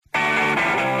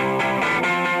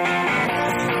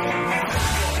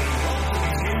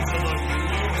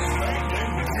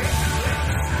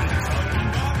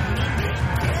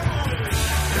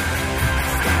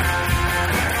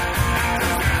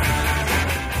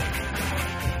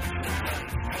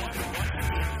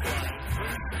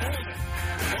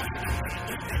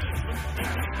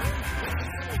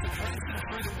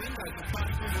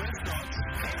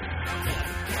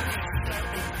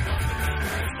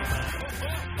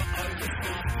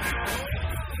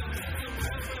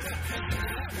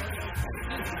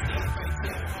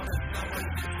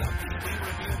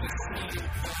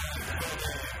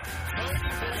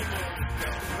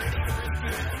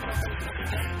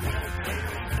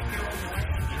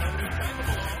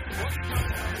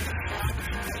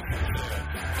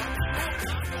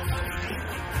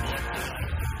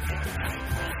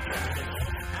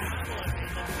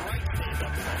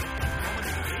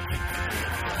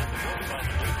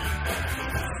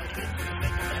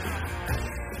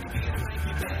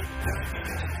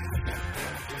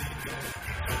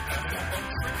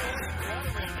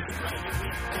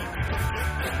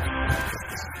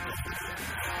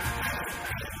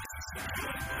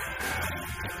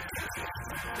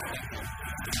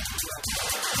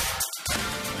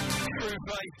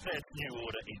That new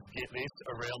order is Get This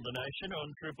around the nation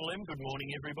on Triple M. Good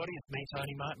morning, everybody. It's me,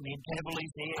 Tony Martin. Ed Campbell's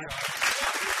here.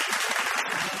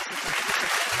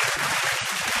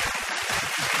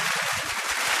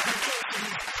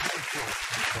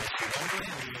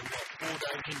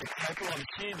 I'm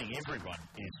assuming everyone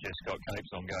has just got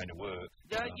capes on going to work.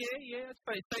 Yeah,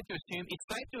 it's safe to assume. It's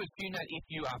safe to assume that if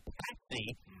you are Patsy,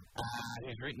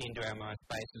 who's written into our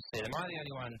MySpace and said, am I the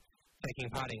only one taking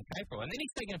part in April? And then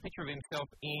he's taking a picture of himself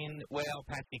in, well,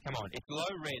 Patsy, come on. It's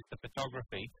low-res, the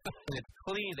photography, and it's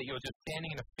clear that you're just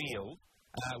standing in a field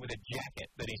with a jacket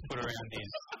that he's put around his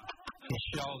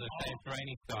shoulders,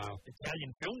 Santorini style.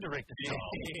 Italian film director style.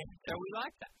 Yeah. So we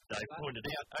like that. They pointed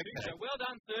out. Okay. So well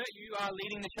done, sir. You are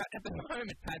leading the chat at the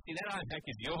moment, Patsy. That iMac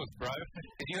is yours, bro.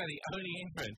 Because you are the only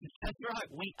entrant. That's right.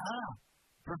 We are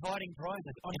providing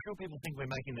prizes. I'm sure people think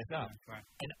we're making this up. That's right.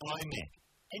 An iMac.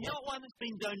 And not one that's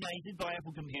been donated by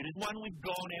Apple Computers, one we've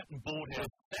gone out and bought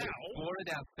ourselves. We've bought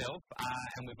it ourselves,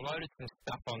 and we've loaded some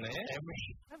stuff on there. Have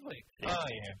we? Yeah. Oh,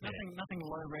 yeah. Nothing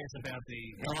low-res about the...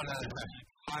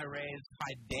 high-res,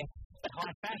 high-def,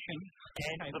 high fashion.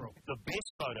 And the best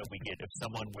photo we get of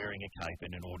someone wearing a cape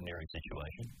in an ordinary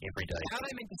situation every day. How are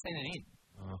they meant to send it in?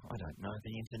 I don't know.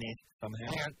 The internet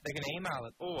somehow. Hang on, they can email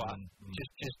it, or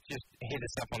just hit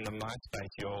us up on the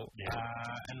MySpace, y'all,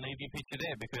 and leave your picture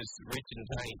there, because Richard and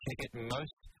Tony check it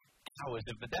most hours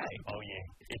of the day. Oh, yeah.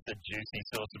 It's a juicy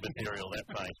source of material, that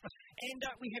page. And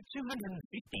we have 250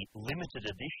 limited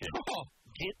edition. Oh.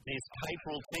 Get This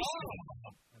April t-shirt.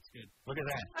 Oh, that's good. Look at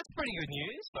that. That's pretty good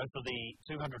news. So for the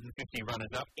 250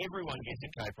 runners-up, everyone gets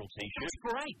a April t-shirt. That's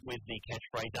great. With the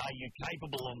catchphrase, "Are you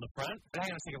capable?" on the front. But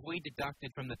hang on a second. If we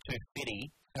deducted from the 250,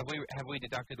 have we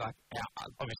deducted, like,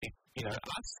 obviously,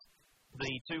 us? The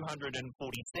 247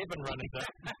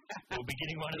 runners-up will be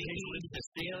getting one of these.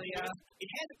 Cecilia. It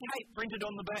has a cape printed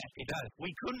on the back. It does.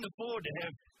 We couldn't afford to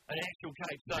have an actual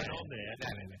cape sewn on there.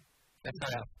 No. That's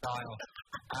not our style.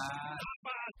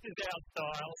 Fast is our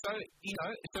style.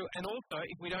 So, and also,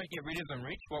 if we don't get rid of them,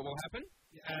 Rich, what will happen?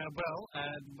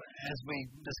 As we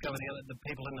discover the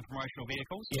people in the promotional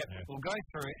vehicles, we'll go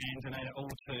through and donate it all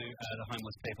to the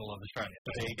homeless people of Australia. So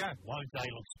there you go. One day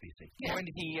looks busy. Yeah. When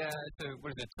did he,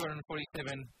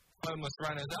 247 homeless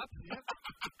runners up?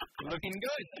 Yep. Looking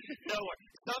good. No,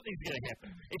 something's going to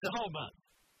happen. It's a whole month.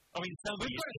 I mean,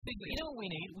 we've got to think, you know what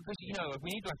we need? Because,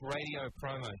 we need, like, radio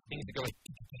promos, things that go like,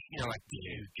 like,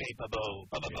 capable,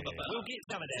 We'll get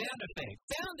some of that.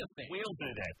 Sound effects. We'll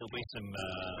do that. There'll be some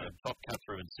top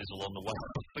cut-through and sizzle on the way.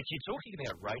 But you're talking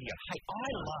about radio. Hey, I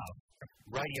love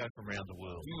radio from around the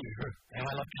world. And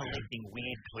I love collecting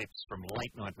weird clips from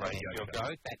late-night radio.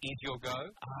 That is your go.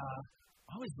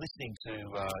 I was listening to,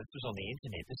 this was on the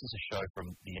internet, this is a show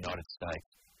from the United States,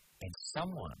 and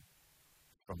someone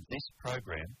from this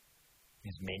program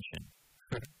is mentioned.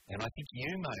 And I think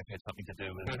you may have had something to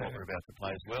do with what we're about to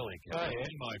play as well, Ed. Oh, yeah.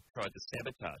 You might have tried to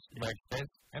sabotage it. Makes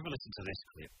sense. Have a listen to this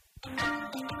clip.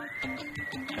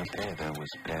 Okay, that was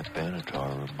Pat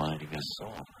Benatar reminding us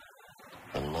all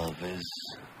that love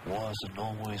was, and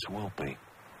always will be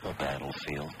a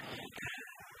battlefield.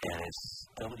 And it's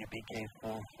WBK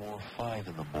 445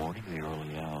 in the morning, the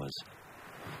early hours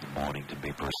of the morning to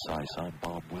be precise. I'm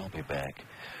Bob. We'll be back.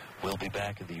 We'll be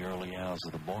back in the early hours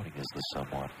of the morning is the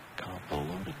somewhat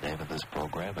convoluted name of this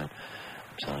program. And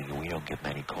I'm telling you, we don't get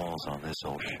many calls on this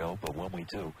whole show, but when we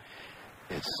do,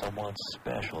 it's someone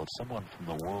special. It's someone from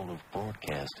the world of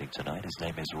broadcasting tonight. His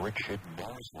name is Richard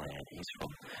Marsland. He's from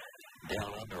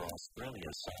down under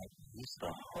Australia side. He's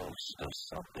the host of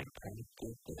something pretty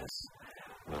good. This.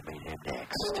 We'll meet him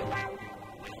next.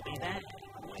 We'll be back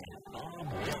with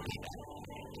Bob Wilkie.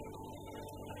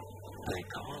 They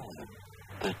call him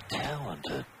the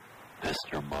talented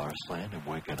Mr. Marsland, and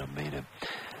we're going to meet him.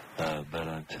 But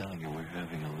I'm telling you, we're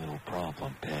having a little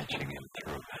problem patching him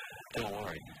through. Don't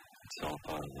worry. It's all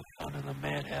part of the fun in the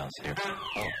madhouse here.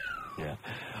 Oh, yeah.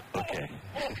 Okay.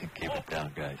 Keep it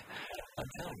down, guys. I'm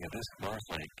telling you, this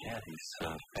Marsland cat, he's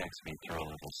faxed me through a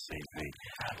little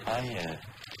CV.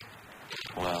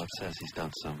 Well, it says he's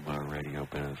done some radio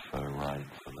bit of writing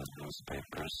for the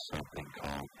newspapers, something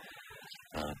called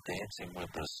Dancing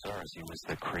with the Stars. He was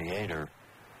the creator.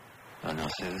 No,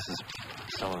 see,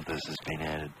 some of this is being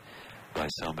added by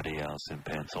somebody else in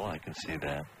pencil. I can see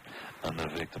that. I'm the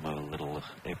victim of a little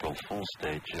April Fool's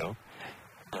Day joke.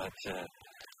 But,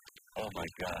 oh my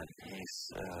God,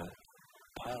 he's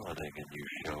piloting a new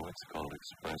show. It's called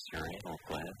Express Your Anal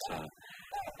Glands.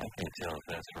 I can't tell if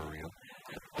that's for real.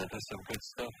 But there's some good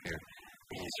stuff here.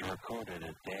 He's recorded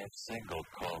a dance single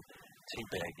called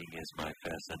teabagging is my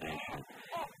fascination.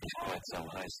 He's quite some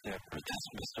high stepper. That's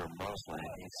Mr. Marsland.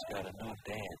 He's got a new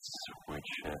dance,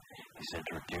 which he's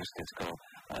introduced. It's called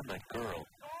I'm a Girl.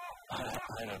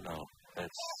 I don't know.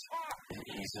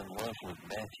 He's in love with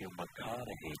Matthew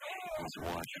McConaughey. He's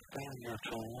watched Failure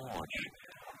to Launch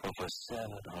over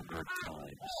 700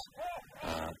 times.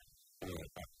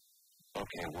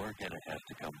 Okay, we're going to have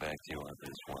to come back to you on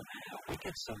this one. We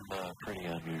get some pretty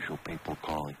unusual people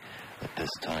calling at this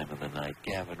time of the night.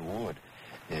 Gavin Wood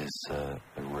is a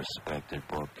respected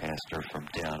broadcaster from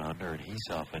down under, and he's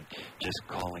often just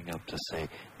calling up to say,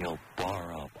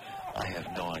 bar up. I have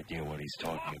no idea what he's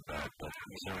talking about, but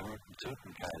he's a rootin'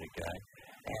 tootin' kind of guy,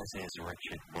 as is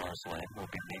Richard Marsland. We'll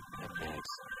be meeting him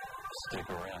next. Stick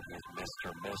around with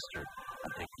Mr. Mister. I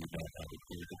think you know how to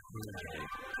do the play.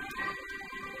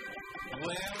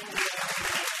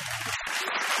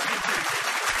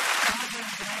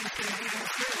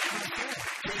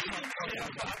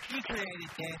 You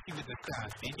created Dancing with the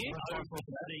Stars, did you?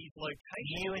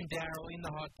 You and Daryl in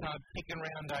the hot tub picking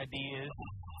around ideas.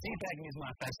 Teabagging is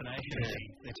my fascination.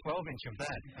 The 12-inch of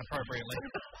that, appropriately,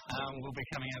 will be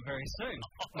coming out very soon.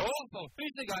 Awful.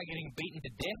 Who's the guy getting beaten to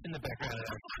death in the background of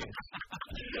that?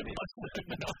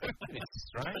 It's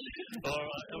strange. All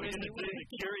right, are we going to do the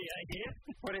Curie here?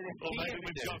 What is it? Or maybe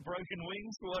we've got broken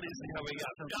wings? What is it coming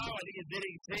up? No, I think it's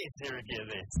NXT. Here again,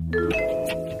 there.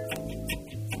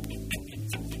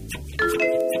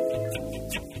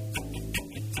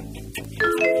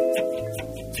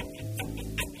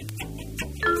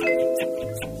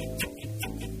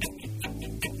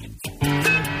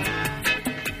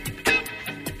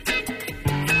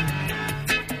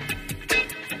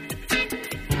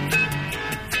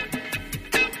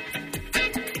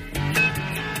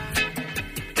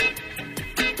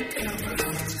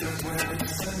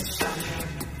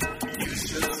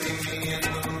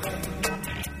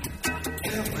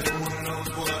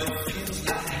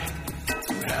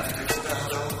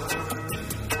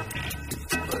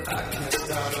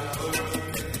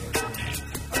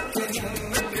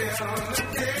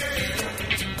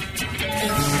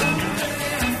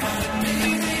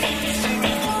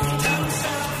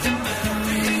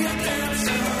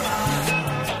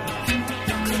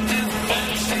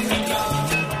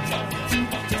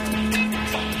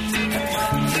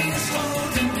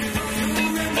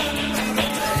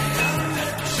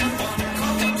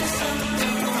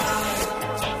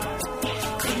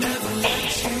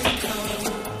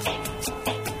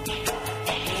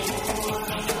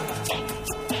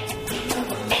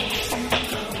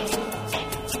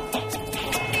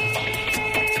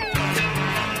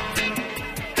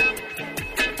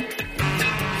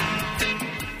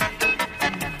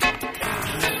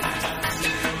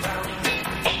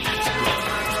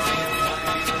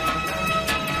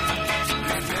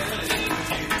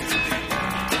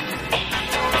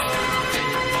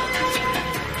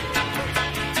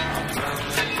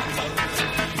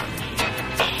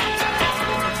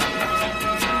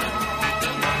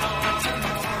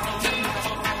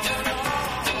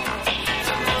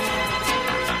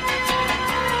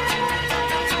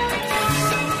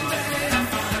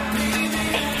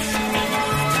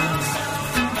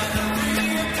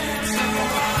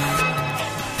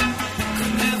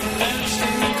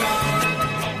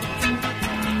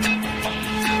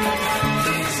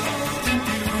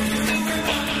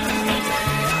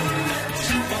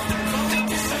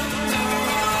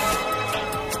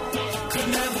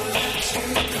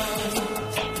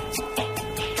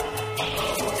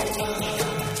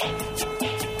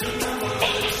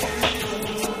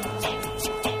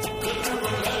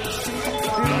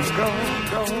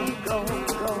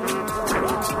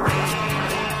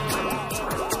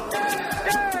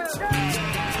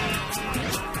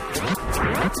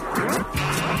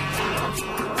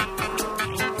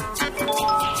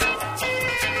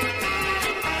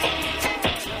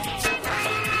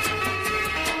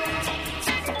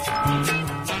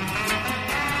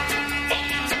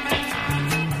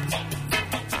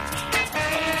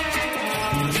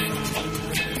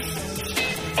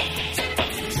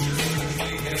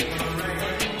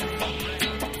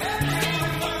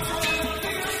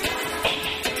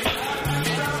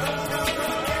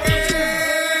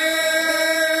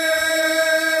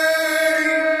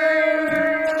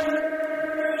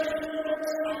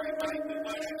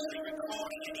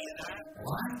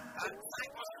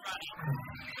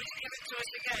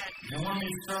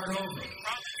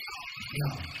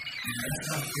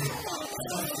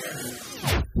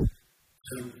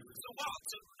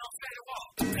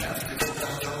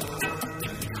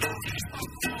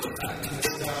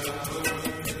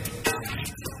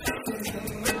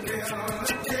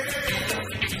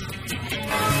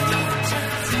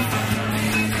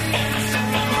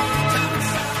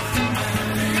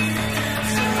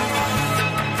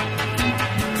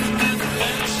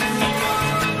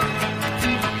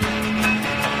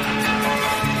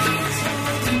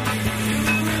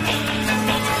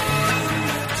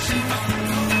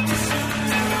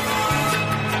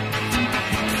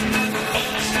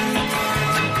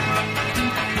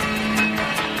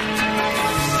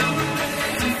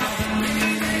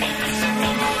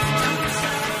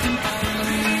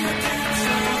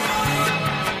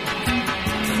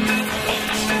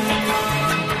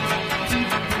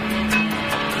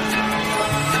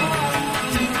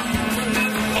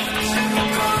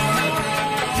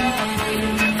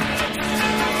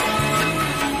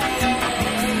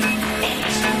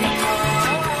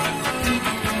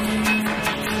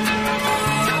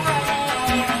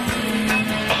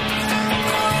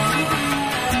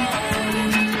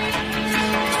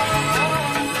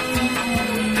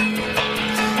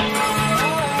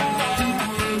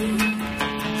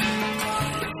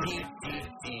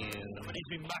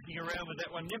 around with that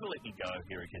one. Never let me go.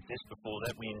 Here it is. This before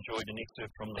that, we enjoyed an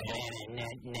excerpt from the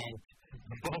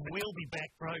Bob We'll Be Back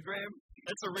program.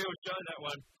 That's a real show, that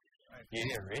one.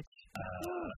 Yeah, Rich.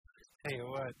 Tell you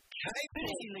what.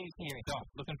 He leaves here. He's off,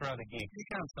 looking for other gigs. You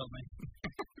can't stop me.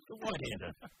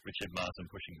 White-hander Richard Marsden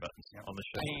pushing buttons on the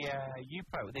show.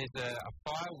 There's a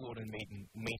fire warden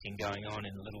meeting going on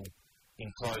in a little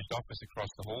enclosed office across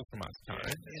the hall from us. Yeah,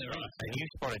 right. And you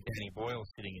spotted Danny Boyle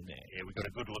sitting in there. Yeah, we've got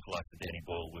a good look-alike for Danny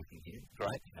Boyle working here.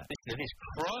 Great. Listen to this.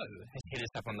 Crow has hit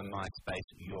us up on the MySpace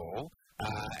y'all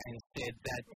and said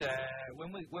that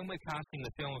when we're casting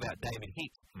the film about David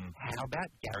Hicks, how about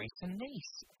Gary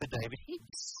Sinise for David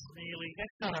Hicks? Really?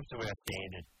 That's not up to our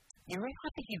standard. I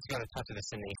think he's got a touch of a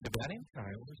Sinise about him.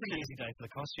 It's an easy day for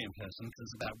the costume person.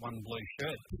 There's about one blue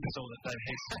shirt. That's all that David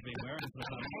Hicks has been wearing for the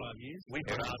last 5 years. We've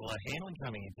got Ardal OHanlon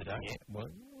coming in today. Yeah,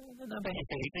 well, I think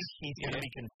he's going to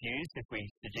be confused if we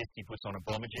suggest he puts on a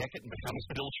bomber jacket and becomes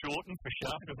Bill Shorten for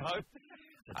Shaft of Hope.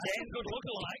 A damn good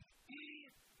look-alike.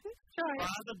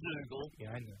 Father Dougal.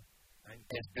 Yeah, I know.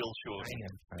 As Bill Shorten.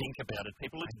 Think about it,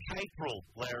 people. It's Capril.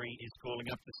 Larry is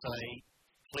calling up to say,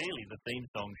 clearly the theme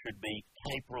song should be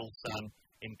Capril's Son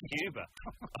in Cuba.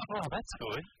 Oh, that's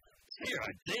good. Yeah,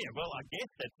 idea. Well, I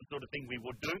guess that's the sort of thing we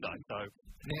would do, though. So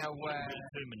now,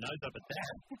 turn my nose up at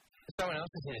that. Someone else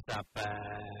has hit us up.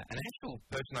 An actual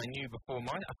person I knew before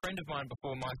a friend of mine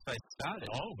before MySpace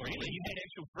started. Oh, really? You had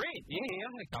actual friends? Yeah,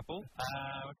 I had a couple.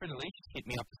 My friend Alicia hit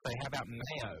me up to say, how about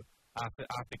mayo after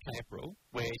Capril,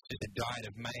 where it's just a diet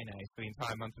of mayonnaise for the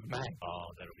entire month of May? Oh,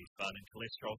 that'll be fun and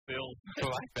cholesterol-filled.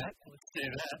 I like that. Let's do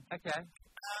that. Okay.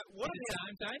 What are the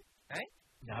time zone? Hey?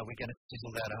 No, we're going to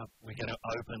sizzle that up. We're going to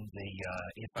open the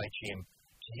FHM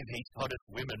TV's Hottest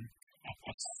Women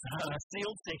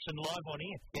sealed section live on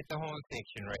air. Get the horn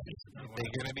section ready.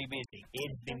 They're going to be busy.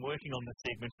 Ed's been working on the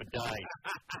segment for days,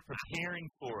 preparing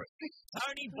for it.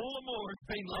 Tony Bullimore has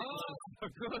been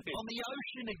on the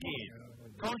ocean again.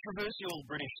 Controversial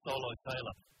British solo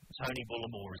sailor Tony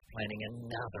Bullimore is planning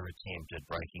another attempt at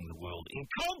breaking the world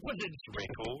incompetence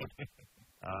record.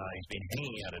 He's been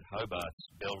hanging out at Hobart's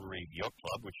Belrive Yacht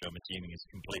Club, which I'm assuming is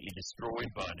completely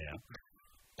destroyed by now.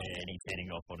 And he's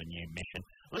heading off on a new mission.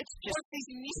 What's his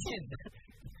mission?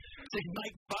 To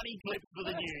make funny clips for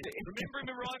the news. Remember him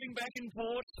arriving back in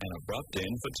port? An abrupt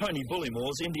end for Tony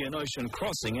Bullimore's Indian Ocean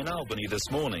crossing in Albany this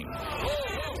morning.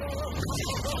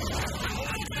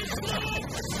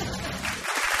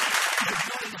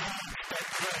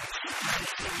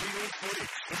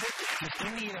 The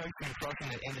Indian Ocean crossing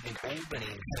that ended in Albany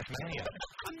in Tasmania.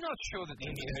 I'm not sure that the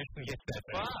Indian Ocean gets that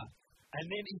far. And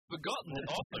then he's forgotten that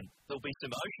often there'll be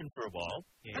some ocean for a while,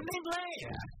 and then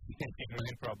land. Yeah, no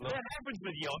problem. That happens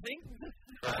with yachting.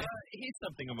 Here's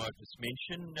something I might just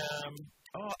mention.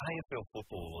 AFL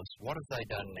footballers, what have they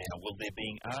done now? Well, they're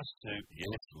being asked to,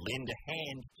 lend a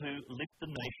hand to lift the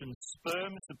nation's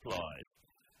sperm supplies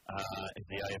as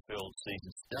the AFL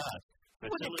season starts.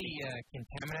 Would it be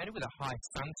contaminated with a high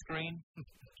sunscreen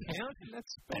count?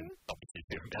 And obviously a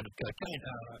fair amount of cocaine.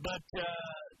 But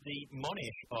the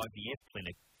Monash IVF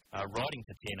clinic writing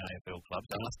to 10 AFL clubs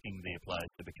asking their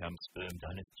players to become sperm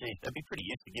donors. Geez, they'd be pretty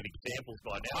used to giving samples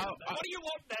by now. What do you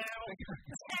want now?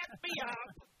 Snap me up!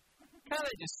 Can't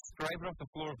they just scrape it off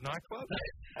the floor of nightclubs?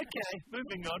 Okay,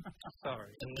 moving on.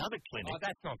 Sorry. Another clinic. Oh,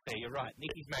 that's not fair. You're right.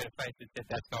 Nikki's made a face that said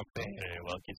that's not fair. Yeah,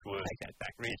 well, it gets worse. Take that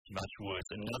back. It's much worse.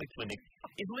 Another clinic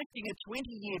is lifting a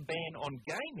 20-year ban on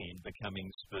gay men becoming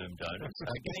sperm donors.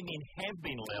 Gay men have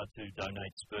been allowed to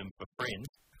donate sperm for friends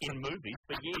in movies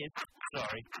for years.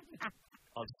 Sorry.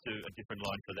 I'll just do a different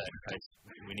line for that in case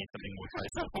we need something more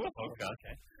tasteful.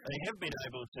 Okay. They have been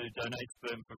able to donate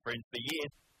sperm for friends for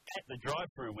years at the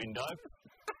drive-through window.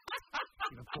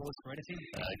 Pause for editing.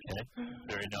 Okay,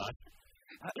 very nice.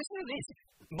 Listen to this.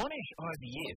 Monash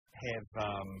IVF have,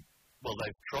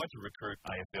 they've tried to recruit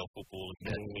AFL footballers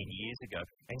about 10 years ago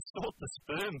and sought the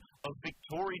sperm of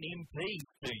Victorian MPs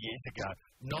 2 years ago.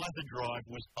 Neither drive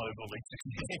was overly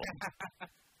successful.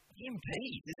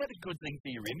 MPs, is that a good thing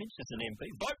for your image as an MP?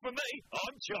 Vote for me,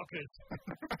 I'm chockers.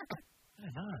 I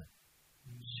don't know.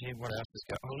 Gee, what else is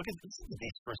going on? Oh, listen to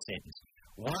this for a sentence.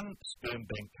 One sperm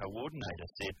bank coordinator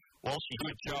said,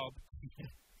 Good job.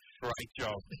 Great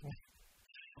job.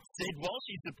 Said while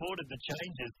she supported the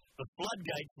changes, the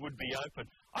floodgates would be open.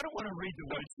 I don't want to read the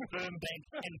words sperm bank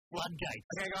and floodgates.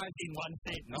 Okay, guys, in one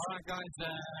sentence. All right, guys.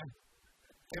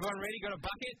 Everyone ready? Got a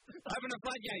bucket? Open the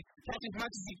floodgates. Catch as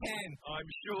much as you can. I'm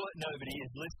sure nobody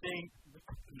is listening.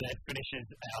 That finishes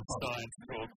our science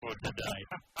talk for today.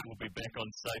 We'll be back on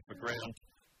safer ground.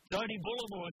 Tony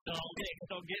Bullimore style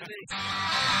next. I'll get this.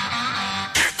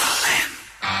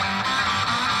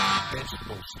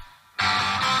 Vegetables.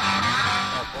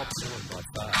 Oh, Bob by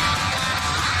far.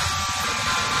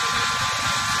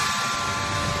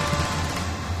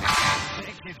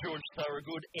 Thank you, George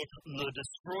Thorogood at The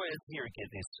Destroyers here at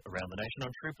Get This Around the Nation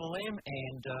on Triple M.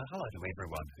 And hello to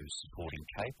everyone who's supporting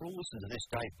Capril. Listen to this,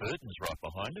 Dave Burton's right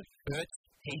behind it.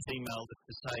 He's emailed us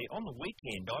to say, on the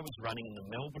weekend I was running the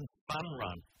Melbourne Fun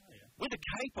Run with a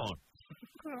cape on.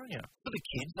 For the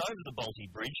kids over the Balti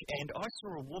Bridge, and I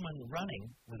saw a woman running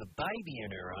with a baby in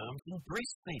her arms and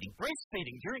breastfeeding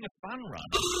during a fun run.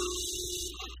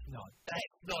 No,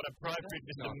 that's not appropriate,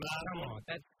 Mr. Martin. Come on,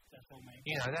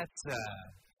 that's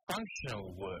functional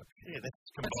work. Yeah,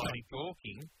 that's combining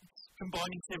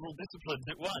several disciplines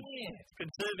at once. Yeah.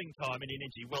 Conserving time and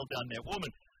energy. Well done there,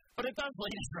 woman. But it does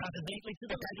lead us rather neatly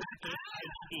to the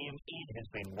Ian has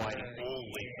been waiting all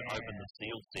week to open the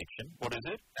sealed section. What is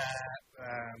it?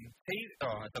 It's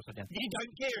upside down. You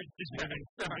don't care, it's just women.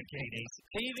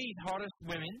 TV's hottest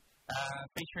women,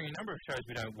 featuring a number of shows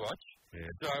we don't watch.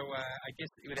 Yeah. So, I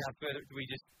guess without further, do we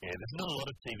just... Yeah, there's not a lot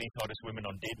of TV's hottest women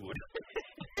on Deadwood.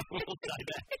 We'll say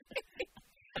that.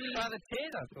 The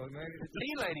Ted, I thought, maybe the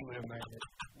tea lady would have made it.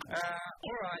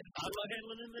 All right.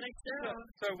 OHanlon in the next hour.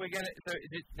 So we're going to... So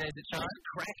there's a chance?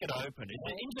 Crack it open. Is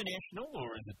it international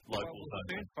or is it local? We'll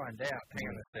soon find out. Hang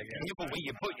on a second. Where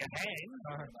you put your hand.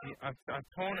 I've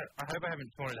torn it. I hope I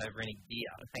haven't torn it over any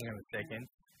gear. Hang on a second.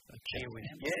 Okay,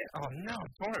 yeah. Oh, no. I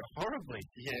tore it horribly.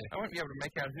 Yeah. I won't be able to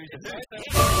make out who's the first.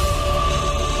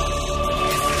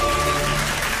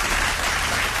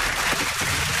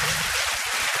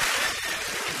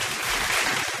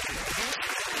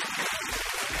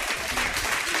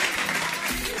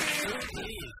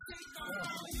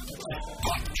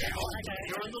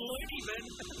 You're in the loony bin.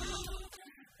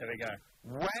 There we go.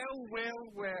 Well.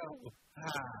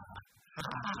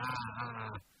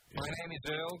 My name is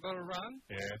Earl, got a run.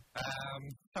 Yeah.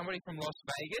 Somebody from Las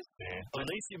Vegas. Yeah.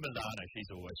 Alicia Milano, she's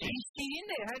always She's in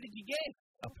there. How did you guess?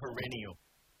 A perennial.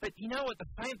 But you know what? The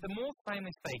more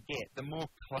famous they get, the more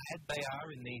clad they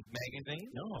are in these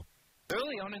magazines. No.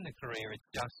 Early on in the career, it's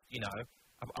just,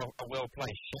 a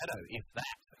well-placed shadow, if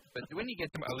that. But when you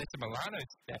get to Alyssa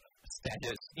Milano's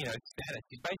status,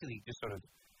 she's basically just sort of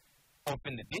off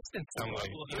in the distance somewhere,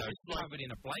 covered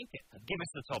in a blanket. Give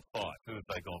us the top 5. Who have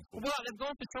they gone for? Well, they've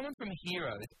gone for someone from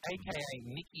Heroes, a.k.a.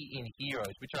 Nikki in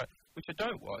Heroes, which I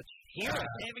don't watch. Heroes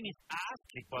having his ass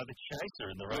kicked by the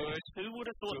chaser in the race. Who would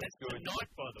have thought that's tonight,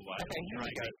 by the way? Okay, here we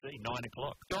go. 9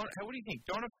 o'clock. What do you think?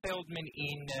 Donna Feldman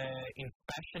in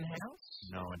Fashion House?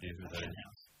 No idea who that is.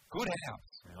 Good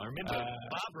House. I remember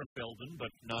Barbara Feldman, but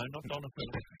no, not Donna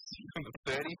Feldman. On the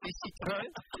 30s, did she go?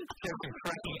 She had some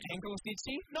cracking ankles, did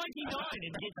she? 99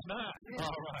 and Get Smart.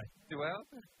 All right. Well,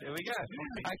 there we go.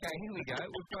 Okay, here we go.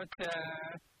 We've got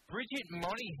Bridget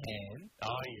Moynihan.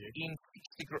 Oh, yeah. In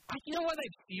 60 degrees. You know why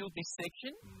they've sealed this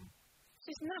section?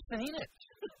 There's nothing in it.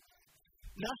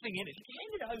 Nothing in it.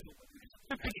 Hand it over.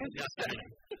 Because it's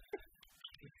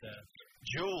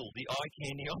Jewel, the eye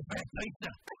candy on that pizza.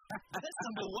 That's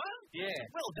number 1. Yeah.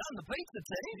 Well done, the pizza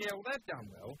team. Yeah, well, they've done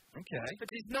well. Okay. But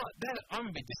there's not that. I'm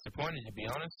a bit disappointed, to be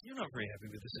honest. You're not very happy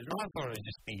with this, I thought it would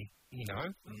just be,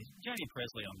 Jodie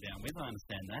Presley I'm down with, I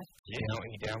understand that. Yeah. Are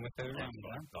you down with her? I've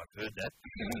heard that.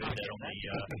 Heard that on the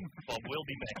Bob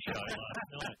Welby back show last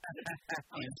night.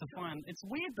 It's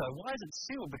weird though. Why is it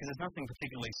sealed? Because there's nothing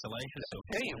particularly salacious. I'll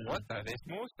tell you what though, there's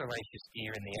more salacious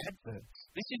gear in the adverts.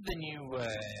 This is the new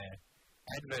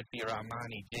advert for your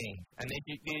Armani jeans, and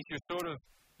there's your sort of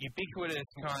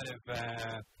ubiquitous kind of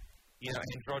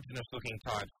androgynous looking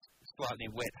types, slightly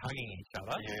wet, hugging each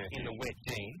other in the wet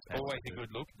jeans. Always a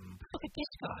good look. Look at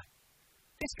this guy.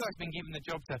 This guy's been given the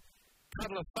job to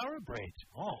cuddle a thoroughbred.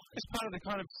 Oh, it's part of the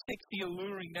kind of sexy,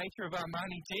 alluring nature of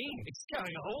Armani jeans. It's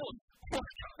going on.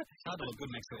 It's hard to look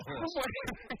good next to a horse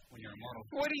when you're a model.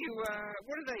 What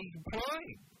are they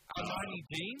implying? Armani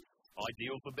jeans?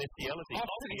 Ideal for bestiality.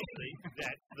 Obviously,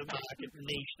 that's the market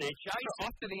niche they're chasing.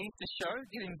 After the Easter show,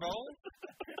 get involved.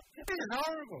 This is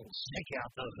horrible. Check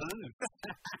out the hooves.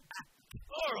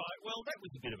 All right, well, that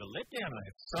was a bit of a letdown,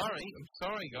 mate. I'm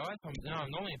sorry, guys.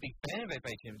 I'm normally a big fan of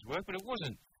FHM's work, but it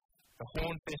wasn't the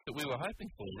horn fest that we were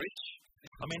hoping for, Rich.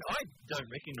 I mean, I don't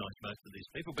recognise most of these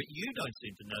people, but you don't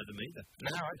seem to know them either.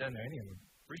 No, I don't know any of them.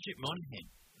 Bridget Moynihan.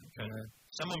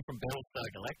 Someone from Battlestar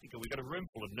Galactica. We've got a room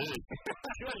full of nerds.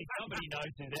 Surely somebody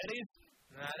knows who that is.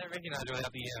 No, I don't recognise her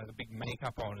without the big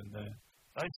makeup on and the...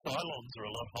 Those Cylons are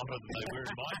a lot hotter than they were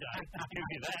in my day. I'll give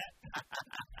you that.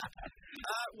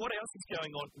 What else is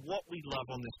going on? What we love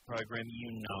on this program,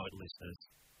 you know it, listeners.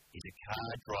 is a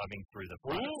car driving through the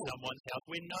front of someone's house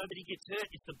where nobody gets hurt.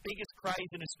 It's the biggest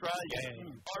craze in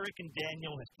Australia. I reckon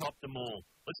Daniel has topped them all.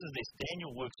 Listen to this.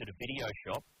 Daniel works at a video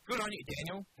shop. Good on you,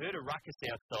 Daniel. Heard a ruckus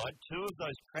outside. 2 of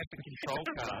those traffic control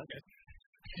cars.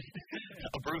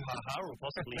 A brouhaha or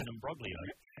possibly an imbroglio.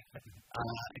 A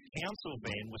council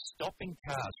van was stopping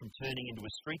cars from turning into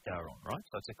a street they were on, right?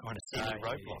 So it's a kind of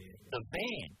semi-roadblock. The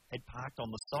van had parked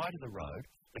on the side of the road.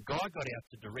 The guy got out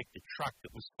to direct a truck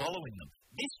that was following them.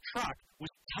 This truck was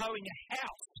towing a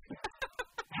house.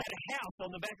 Had a house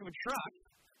on the back of a truck.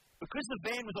 Because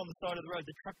the van was on the side of the road,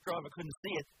 the truck driver couldn't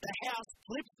see it. The house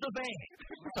flipped the van.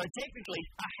 So technically,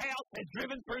 a house had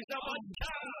driven through someone's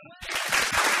car.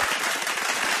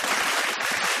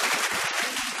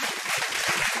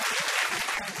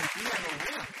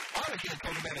 I was going to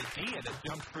talk about a deer that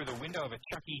jumped through the window of a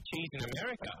Chuck E. Cheese in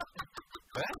America.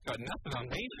 But that's got nothing on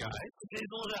these guys.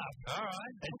 Sizzle it up. All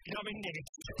right, it's coming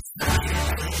next.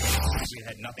 We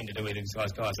had nothing to do with these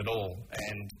guys at all,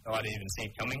 and I didn't even see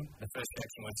it coming. The first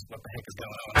reaction was, what the heck is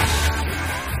going on?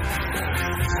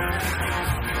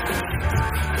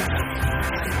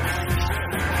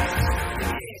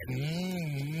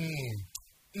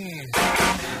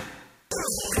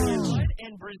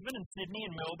 And Brisbane and Sydney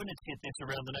and Melbourne, it's Get This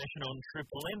Around the Nation on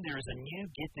Triple M. There is a new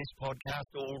Get This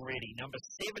podcast already. Number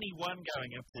 71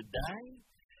 going up today.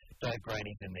 Dave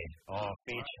Graney's in there. Oh,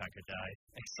 fair chunk of Dave.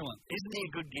 Excellent. Isn't he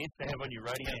a good guest to have on your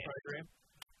radio program?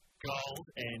 Gold,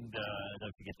 and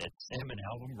don't forget that Salmon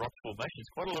album, Rock Formations.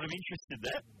 Quite a lot of interest in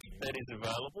that. That is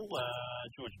available.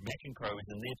 George McEncrow is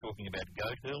in there talking about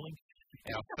goat hurling.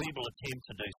 Our feeble attempt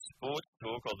to do sports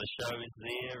talk on the show is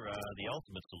there. The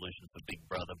ultimate solution for Big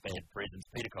Brother Bad Presents,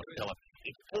 Peter Costello.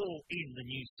 It's all in the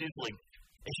new sizzling.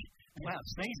 Wow,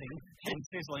 sneezing and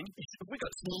sizzling. We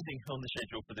got sneezing on the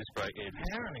schedule for this break, Ed.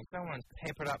 Apparently, someone's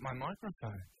peppered up my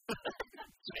microphone.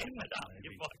 Peppered up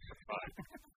your microphone.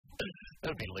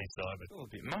 That'd be Lee Simon. A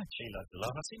little bit much. He loves to love.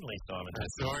 I've seen Lee Simon. I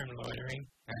saw him loitering.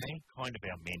 Kind of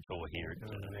our mentor here.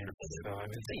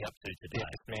 What's he up to today?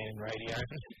 Deafest man in radio.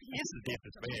 He is the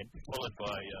deafest man, followed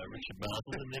by Richard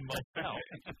Marsden and then myself.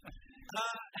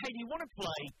 Hey, do you want to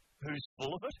play Who's Full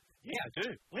of It? Yeah, I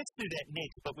do. Let's do that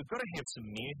next, but we've got to have some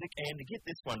music, and to get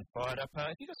this one fired up,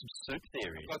 have you got some soup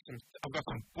there, Ed? I've got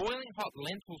some boiling hot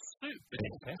lentil soup.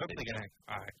 It's hopefully going to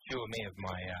cure me of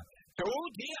my... Oh,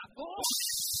 dear. Oh,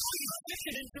 stick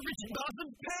it into Richard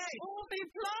Marsden's bag. Oh, the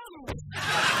plums.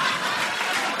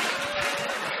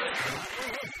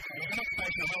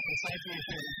 Occupational health and safety is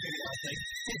here in the studio, I think.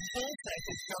 It's all safe.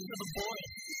 It's come to the boil.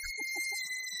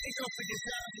 Pick off the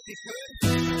guitar if you could.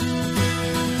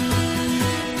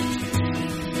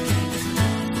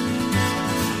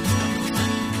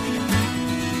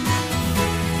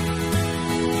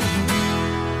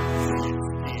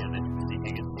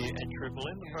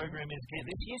 The program is Get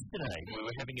This. Yesterday, we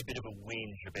were having a bit of a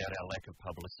whinge about our lack of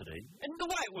publicity. And the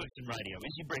way it works in radio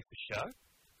is your breakfast show.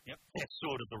 Yep. That's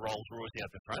sort of the Rolls Royce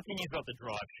out the front. Then you've got the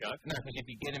drive show. No, because if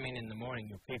you get them in the morning,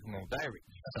 you'll keep them all day, Rich.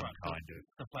 Some kind of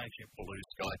the flagship blue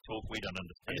sky talk we don't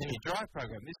understand. And then your drive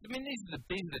program. These are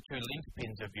the two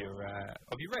linchpins of your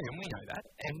radio, and we know that.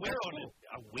 And we're on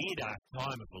a weird-ass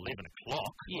time of 11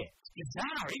 o'clock. Yeah. It's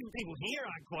bizarre. Even people here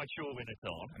aren't quite sure when it's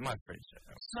on. My friends.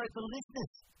 So the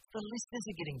listeners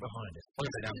are getting behind us.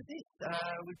 What have they done?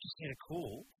 We've just had a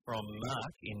call from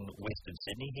Mark in Western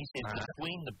Sydney. He says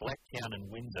between the Blacktown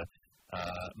and Windsor,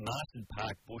 Marsden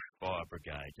Park Bushfire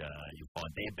Brigade, you'll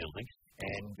find their building.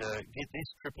 And get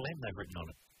this, Triple M they've written on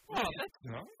it. Oh, that's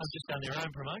nice. I've just done their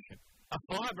own promotion. A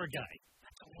fire brigade.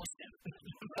 That's awesome.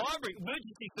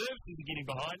 Emergency services are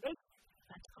getting behind us.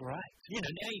 That's great. You know,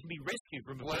 now you can be rescued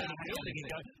from a burning building and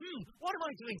go, what am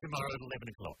I doing tomorrow at 11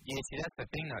 o'clock? Yeah, see, that's the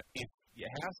thing, though. If your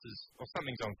house is, or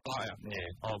something's on fire,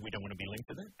 we don't want to be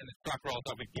linked to that. And the truck rolls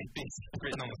up with Get This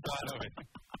written on the side of it.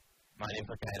 Might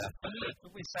implicate us.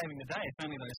 We're saving the day. If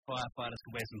only those firefighters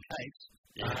could wear some capes.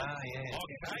 Yeah.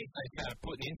 Okay. They started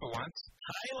putting in for once.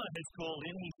 Taylor has called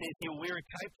in. He says he'll wear a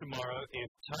cape tomorrow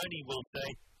if Tony will say,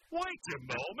 wait a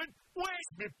moment, where's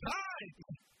my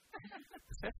pie?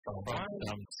 That's all right.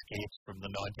 Some sketch from the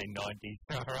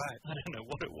 1990s. All right. I don't know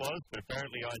what it was, but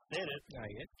apparently I said it. No,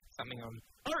 yeah. Something on...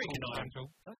 I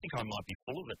think I might be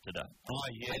full of it today. Oh,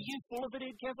 yeah. Are you full of it,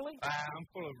 Ed Cavalier? I'm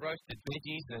full of roasted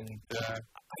veggies and... Are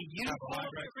you full of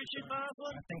it, Richard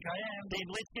Marsden? I think I am. Then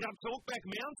let's get up Talkback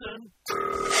Mountain.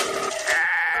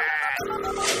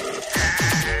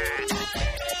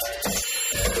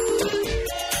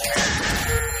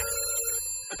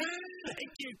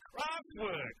 Thank you,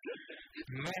 Kraftwerk.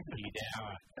 Matthew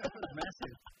Dower.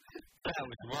 Massive. That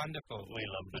was wonderful. We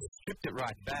loved it. Stripped it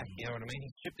right back, you know what I mean?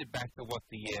 He stripped it back to what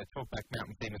the Talkback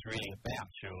Mountain theme is really about.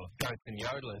 Sure. Goats and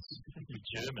yodelers.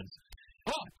 Germans.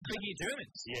 Oh, biggie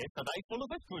Germans. Yes. Are they full of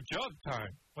it? Good job,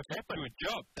 Tone. What's happened? Good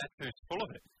job. That's who's full of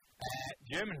it.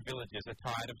 German villagers are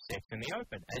tired of sex in the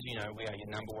open. As you know, we are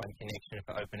your number one connection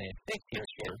for open-air sex here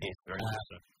at Sheffield. Very much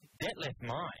so. Detlef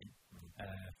Mine,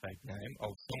 fake name,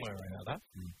 of somewhere or another,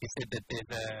 he said that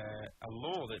there's a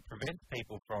law that prevents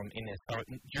people from,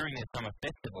 during their summer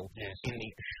festival, in the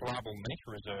Schlabel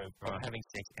Nature Reserve, from having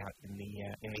sex out in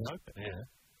the open. Yeah.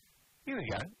 Here we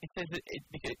go. It says that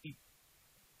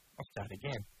I'll start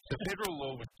again. The federal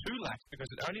law was too lax because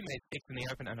it only made sex in the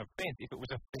open an offence if it was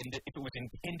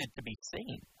intended to be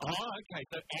seen. Oh, okay.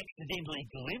 So accidentally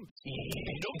glimpsed.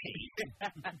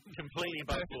 Completely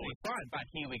perfectly fine. But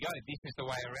here we go. This is the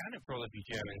way around it for all of you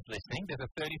Germans listening. There's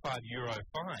a €35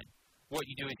 fine. What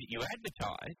you do is that you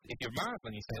advertise. If you're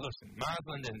Marsland, you say, listen,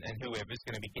 Marsland and whoever's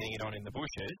going to be getting it on in the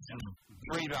bushes,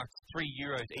 €3, €3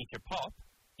 each a pop.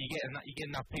 You get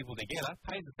enough people together,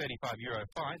 pay the €35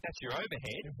 fine, that's your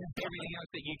overhead, everything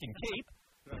else that you can keep,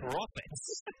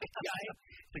 profits.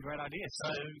 It's a great idea.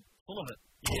 So, full of it.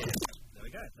 Yeah. There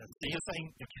we go. So you're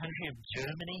saying the country of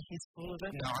Germany is full of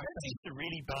it? No, I think it's a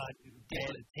really bad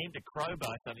attempt to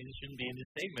crowbar something that shouldn't be in this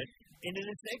segment. Into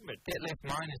this segment. Detlef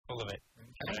Mine is full of it.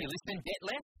 Are you listening,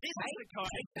 Detlef? This is the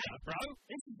kind of stuff, bro.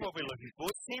 This is what we're looking for.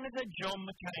 Senator John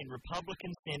McCain,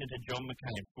 Republican Senator John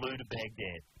McCain, flew to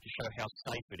Baghdad to show how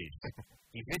safe it is.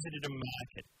 He visited a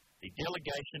market. The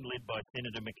delegation led by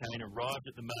Senator McCain arrived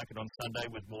at the market on Sunday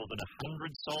with more than 100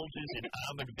 soldiers in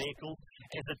armoured vehicles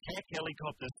as attack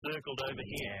helicopters circled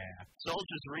overhead.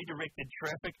 Soldiers redirected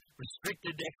traffic,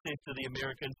 restricted access to the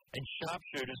Americans, and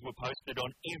sharpshooters were posted on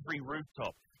every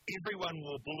rooftop. Everyone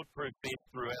wore bulletproof vests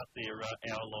throughout their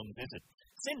hour-long visit.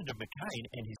 Senator McCain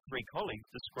and his 3 colleagues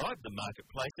described the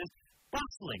marketplace as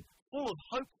bustling, full of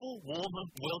hopeful, warm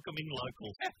and welcoming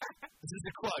locals. This is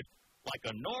a quote.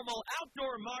 Like a normal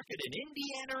outdoor market in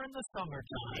Indiana in the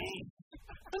summertime.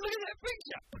 Look at that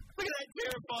picture. Look at that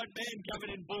terrified man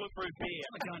coming in bulletproof gear.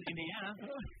 I'm going to Indiana.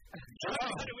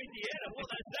 Going to Indiana. What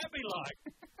does that be like?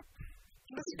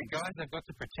 Listen, the guys have got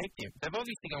to protect him. They've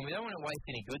obviously gone, we don't want to waste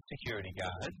any good security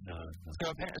guards. No.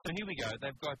 So here we go.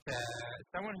 They've got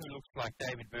someone who looks like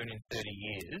David Byrne in 30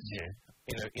 years. Yeah.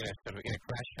 In a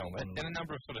crash helmet. And a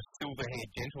number of sort of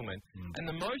silver-haired gentlemen. And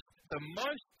the most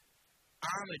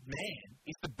armoured man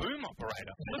is the boom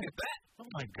operator. Look at that.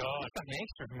 Oh, my God. It's like an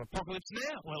extra from Apocalypse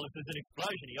Now. Well, if there's an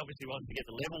explosion, he obviously wants to get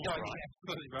the levels right. Yeah,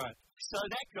 absolutely right. So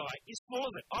that guy is full of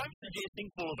it. I'm suggesting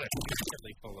full of it.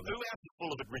 Definitely full of it. Who else is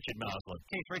full of it? Richard Marsland.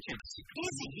 Keith Richards.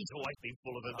 Is he? He's always been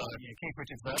full of it, though. Yeah, Keith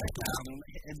Richards, though.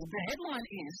 The headline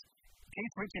is,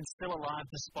 Keith Richards still alive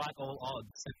despite all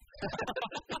odds.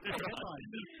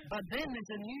 But then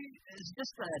there's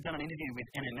just done an interview with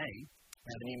NME,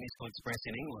 the New Musical Express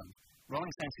in England. Rolling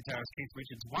Stones guitarist Keith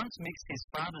Richards once mixed his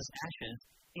father's ashes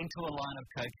into a line of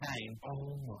cocaine.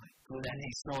 Oh my goodness. And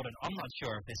he snorted. I'm not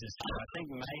sure if this is true. I think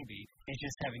maybe he's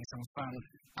just having some fun.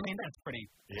 I mean, that's pretty...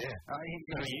 Yeah.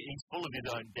 He's full of his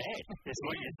own dad. That's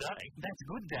what you're saying. That's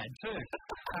good dad, too.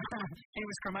 He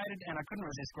was cremated, and I couldn't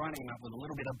resist grinding him up with a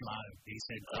little bit of blood, he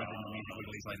said in the Music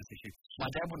Weekly's latest issue. My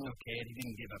dad wouldn't have cared. He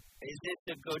didn't give up. Is this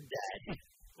the good dad?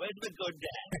 Where's the good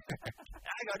dad?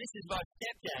 Hang on, this is my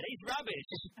stepdad. He's rubbish.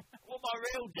 Well, my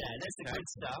real dad. That's the good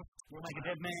stuff. We'll make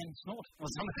a dead man snort or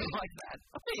something like that.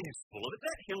 I think he's full of it.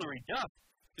 That Hillary Duff,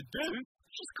 the dude,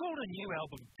 she's called a new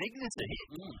album Dignity.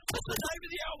 What's the name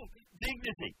of the album?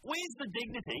 Dignity. Where's the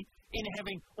dignity in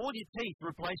having all your teeth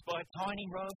replaced by a tiny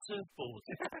row of surfboards?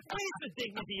 Where's the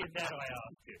dignity in that, I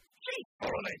ask you? She's full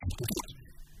of it.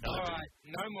 All right,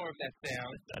 no more of that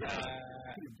sound.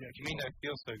 Me don't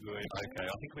feel so good. Okay,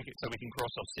 I think we can cross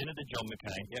off Senator John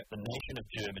McCain, the nation of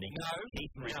Germany,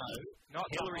 Keith Richards, not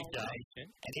Hillary Duff,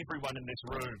 and everyone in this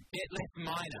room. Detlef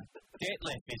Miner.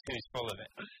 Detlef is who's full of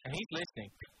it, and he's listening.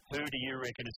 Who do you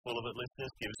reckon is full of it, listeners?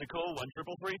 Give us a call,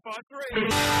 1-333-5-3.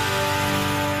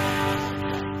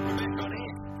 We're back on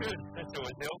air. Good. That's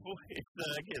always helpful. It's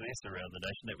get this around the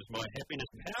nation. That was my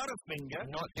happiness powder finger.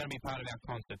 Not going to be part of our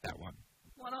concert, that one.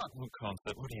 Why not? What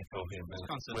concert? What are you talking about?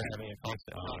 Concert. We're having a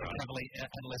concert. Heavily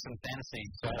adolescent fantasy.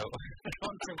 So,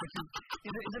 concert,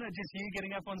 isn't it just you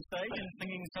getting up on stage and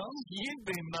singing songs? You've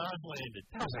been Marslanded.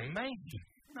 That was amazing.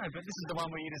 No, but this is the one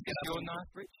where you just get your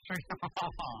knife, Rich.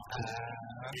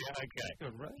 Yeah, okay.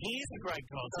 Good, right? Here's a great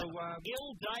concert. So, El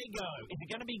Dago. Is it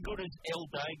going to be good as El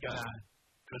Dago?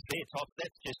 Because they're top.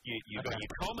 That's just you've got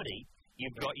your comedy.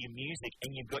 You've got your music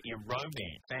and you've got your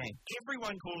romance. Bang.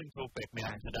 Everyone calling Talkback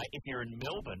Mountain today, if you're in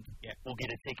Melbourne, will get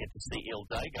a ticket to see El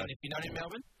Dago. And if you're not in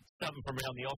Melbourne, something from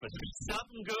around the office.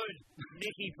 Something good.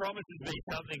 Nicky promises me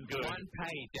something good. One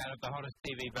page out of the hottest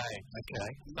TV bay. Okay.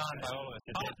 Signed by all of us.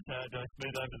 Do I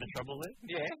smooth over the trouble there?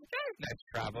 Yeah, no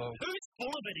trouble. Who's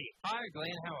full of it here? Hi,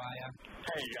 Glenn. How are you?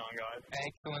 How you going, guys?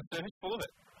 Excellent. So who's full of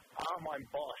it? My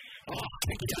boss. Oh,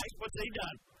 okay. What's he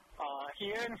done? He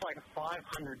earns like $500,000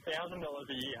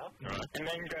 a year, right, and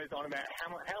then goes on about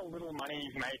how little money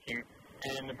he's making,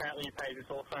 and apparently he pays us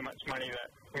all so much money that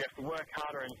we have to work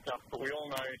harder and stuff, but we all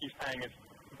know he's paying us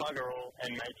bugger all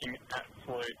and making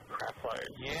absolute crap loads.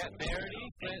 Yeah, there it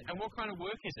is. And what kind of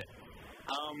work is it?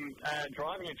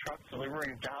 Driving a truck,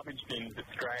 delivering garbage bins at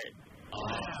grade. Oh,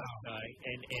 okay.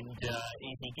 And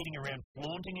is he getting around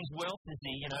flaunting his wealth? Is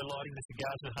he, lighting the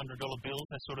cigars with $100 bills,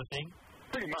 that sort of thing?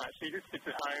 Pretty much. He just sits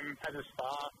at home, has a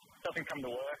spa, doesn't come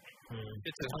to work.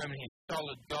 Sits at home in his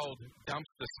solid gold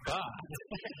dumpster spa.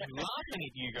 Laughing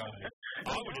at you guys.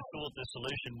 I would have thought the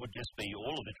solution would just be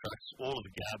all of the trucks, all of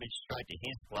the garbage straight to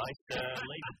his place,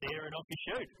 leave it there and off you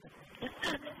shoot.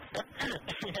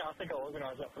 Yeah, I think I'll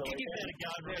organise that for the weekend. Give that a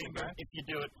go, remember, if you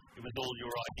do it, it was all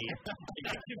your idea.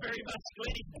 Thank you very much,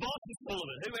 Glenn. His boss is full of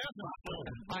it. Who else is full of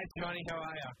it? Hi, Johnny. How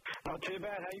are you? Not too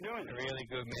bad. How you doing? Really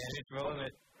good, man. Who's full of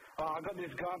it? I got this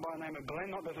guy by the name of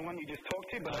Glenn, not the one you just talked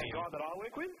to, but the guy that I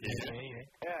work with.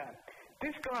 Yeah.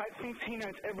 This guy thinks he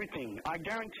knows everything. I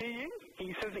guarantee you,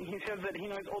 he says that he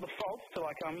knows all the faults to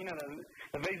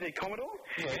the VZ Commodore.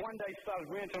 Yeah. One day he started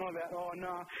ranting on about,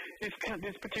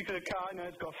 this particular car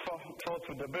has got faults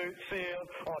with the boot seal,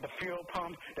 the fuel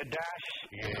pump, the dash,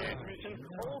 the transmission,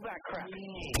 all that crap.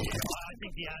 I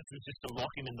think the answer is just to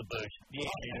lock him in the boot. Yeah.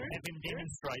 Have him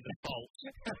demonstrate the faults.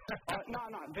 No,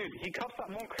 dude, he coughs up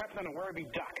more crap than a Werribee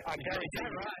duck. I guarantee you.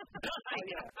 Right.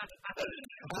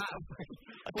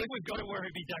 I think we've got a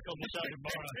Werribee duck on the show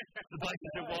tomorrow. The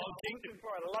basis of Wild King.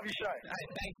 I love your show. Hey,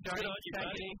 thanks, Johnny.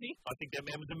 Take it easy. I think that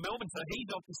man was in Melbourne, so he's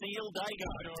off to see Il Dago.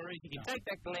 You can take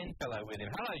that Glenn fellow with him.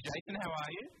 Hello, Jason. How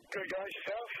are you? Good, guys.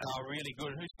 Yourself? Oh, really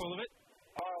good. Who's full of it?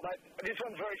 This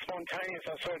one's very spontaneous.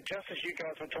 I saw it just as you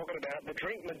guys were talking about the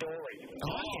drink Midori.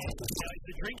 Oh, yeah. Now, is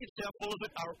the drink itself full of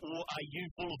it, or are you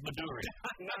full of Midori?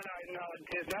 No.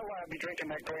 There's no way I'd be drinking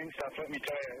that green stuff, let me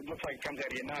tell you. It looks like it comes out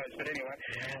of your nose, but anyway.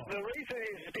 Yeah. The reason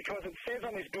is because it says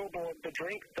on this billboard, the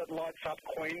drink that lights up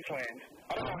Queensland.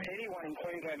 I don't know anyone in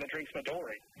Queensland that drinks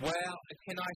Midori. Well,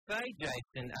 can I say,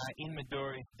 Jason, in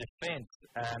Midori's defence,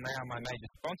 they are my major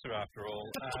sponsor after all.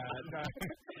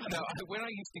 No, when I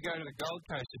used to go to the Gold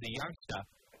Coast as a youngster,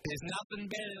 there's nothing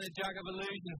better than a jug of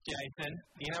illusions, Jason.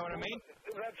 You know what I mean?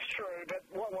 That's true, but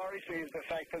what worries me is the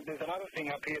fact that there's another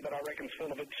thing up here that I reckon's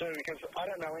full of it too, because I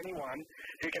don't know anyone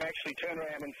who can actually turn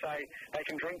around and say they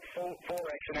can drink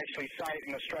Forex and actually say it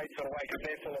in a straight sort of way because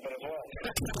they're full of it as well.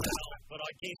 But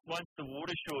I guess once the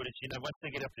water shortage, once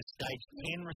they get up to stage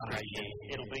 10 restrictions,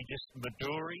 it'll be just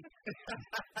Midori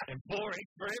and Forex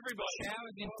for everybody.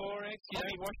 Showers in Forex,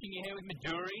 washing your hair with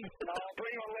Midori.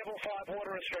 Bring on level 5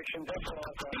 water restrictions, that's what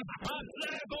I say.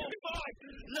 Level 5!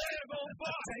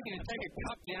 Take a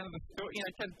cup down to the store,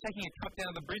 taking a cup down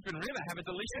to the Brisbane River, have a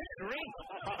delicious drink.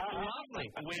 Lovely.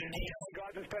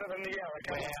 Guys, it's better than the air,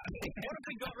 okay? What have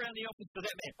we got around the office for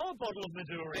that, man? Oh, a bottle of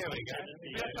Midori. There we go.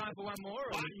 We got time for one more?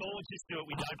 One more, just do it.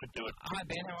 We don't do it. Hi,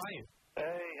 Ben, how are you?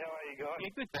 Hey, how are you guys?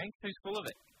 Yeah, good, thanks. Who's full of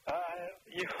it?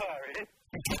 You are it.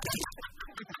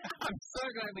 I'm so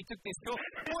glad we took this call.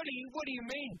 What do you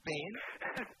mean, Ben?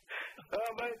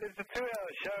 Oh, mate, it's a 2-hour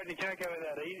show and you can't go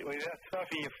without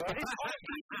stuffing your face.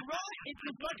 Right, it's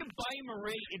like a Bay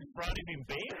Marie in front of him,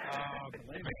 Ben. Oh,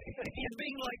 believe me. He's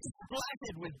being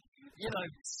splattered with,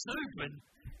 soup and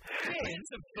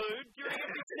some food during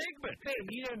every segment. Ben,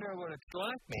 you don't know what it's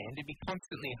like, man, to be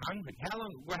constantly hungry. How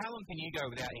long can you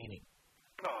go without eating?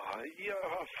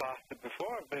 I've fasted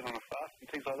before. I've been on a fast and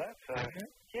things like that. So,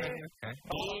 yeah. Okay.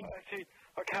 Actually,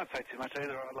 I can't say too much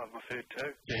either. I love my food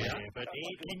too. Yeah, but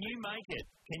Ed, can you make it?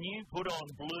 Can you put on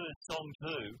Blur's Song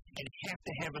 2 and have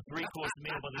to have a 3-course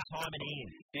meal by the time it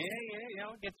ends? Yeah.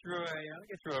 I'll get through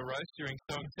a roast during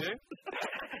Song 2.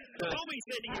 We'll be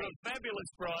sending you a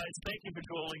fabulous prize. Thank you for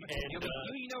calling. And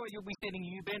you know what you'll be sending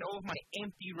you, Ben? All of my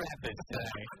empty wrappers.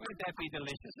 Wouldn't that be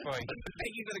delicious for you?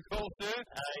 Thank you for the call, sir.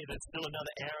 There's still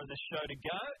another hour of the show to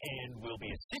go, and we'll be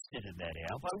assisted in that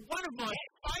hour by one of my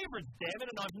favourites, damn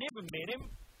it, and I've never met him,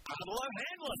 Ardal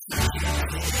OHanlon.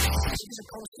 It's a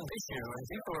constant issue, and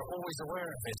people are always aware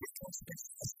of it.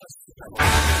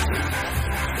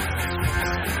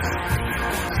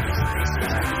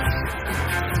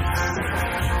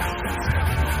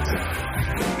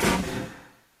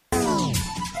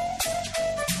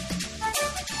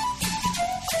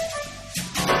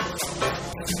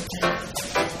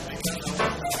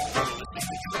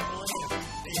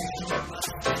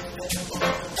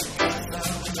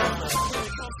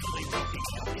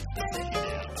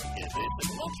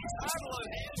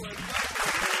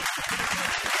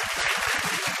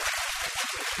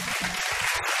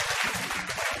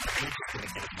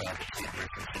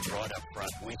 Right up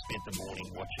front, we spent the morning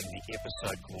watching the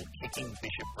episode called Kicking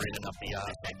Bishop Brennan Up the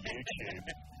Arse on YouTube.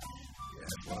 Yeah,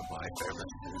 it's one of my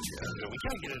favourites. Yeah. We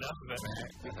can't get enough of it.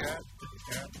 We can't.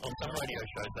 On some radio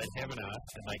shows, they have an arse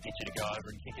and they get you to go over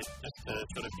and kick it just to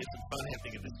sort of get some fun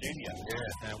happening in the studio.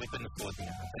 Yeah, we couldn't afford the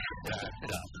arse.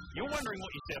 You're wondering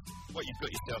what you've got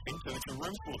yourself into. It's a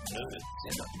room full of nerds.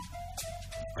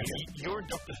 You're a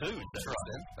Doctor Who, is that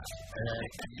right?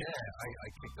 I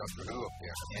kicked Doctor Who up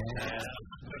here. I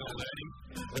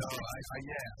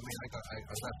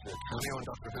was at the studio on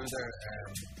Doctor Who there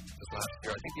just last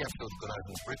year. I think the episode's going out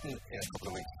in Britain in a couple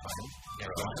of weeks' time.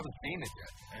 Yeah, so I haven't seen it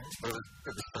yet. But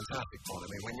it was fantastic fun. I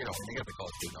mean, when you get the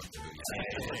call to Doctor Who, you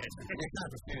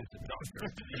can't refuse the Doctor.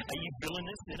 Are you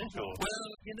villainous in it, or? Well,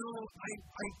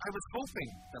 I was hoping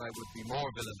that I would be more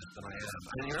villainous than I am.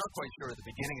 I mean, you're not quite sure at the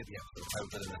beginning of the episode how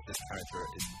villainous this character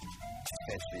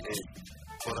potentially is.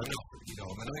 But I'm not,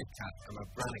 I'm a nice cat. I'm a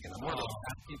Brannigan. I'm one of those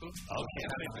cat people. Okay.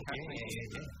 It's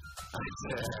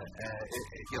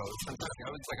fantastic.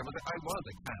 I was a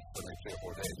cat for like 3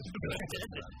 or 4 days.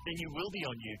 Then you will be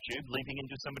on YouTube leaping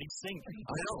into somebody's sink.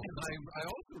 I know. I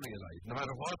also realise no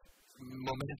matter what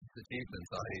momentous achievements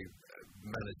I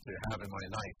managed to have in my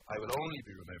life, I will only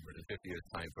be remembered in 50 years'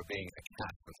 time for being a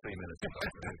cat for 3 minutes.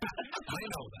 I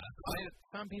know that.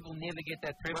 Some people never get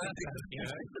that privilege.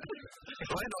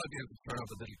 So I know I'll be able to turn up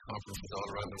at little conferences all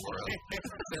around the world,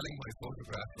 selling my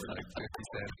photograph for like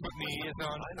 50 cents. Put me ears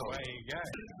on. I know. Away you go. I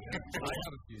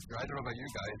have a future. I don't know about you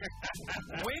guys.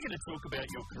 We're going to talk about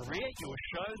your career, your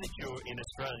show that you're in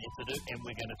Australia to do, and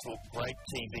we're going to talk great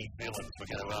TV villains.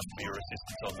 We're going to ask for your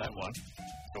assistance on that one.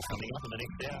 Still coming up in the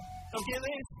next hour. So get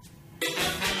this. It's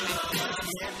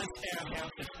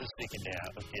the second hour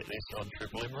of Get This on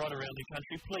Triple M right around the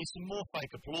country. Please, some more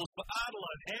fake applause for Ardal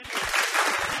OHanlon.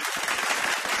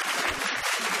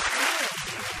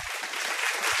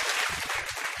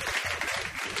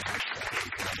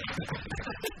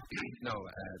 No,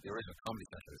 the original Comedy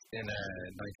Centre in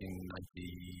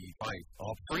 1995.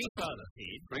 Oh, Pre-Father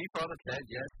Ted. Pre-Father Ted,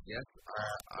 yes.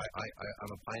 I'm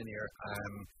a pioneer.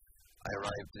 I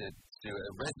arrived to do a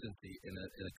residency in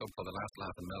a club called The Last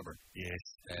Laugh in Melbourne. Yes.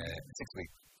 6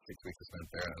 weeks. 6 weeks I spent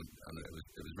there, and it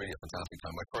was really a fantastic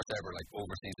time. My first ever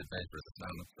overseas adventure as a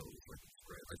stand-up, so it was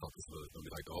great. I thought this was going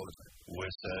to be like all the time.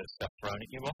 Was stuff thrown at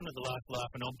you? Often at the last laugh,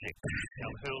 an object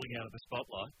come hurling out of the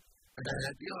spotlight.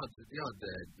 The odd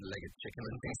legged chicken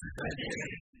and things like that.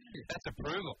 That's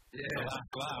approval. Yeah. The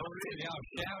last laugh. The old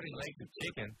shouting legs of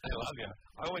chicken. They love you.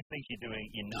 I always think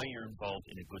you're involved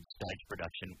in a good stage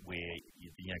production where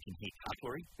you can hear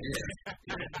cutlery. Yeah.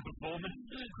 During the performance.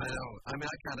 I know. I mean,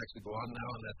 I can't actually go on now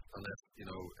unless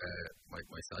my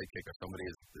sidekick or somebody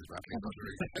is rattling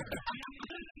cutlery.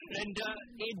 And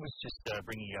Ed was just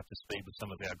bringing you up to speed with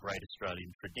some of our great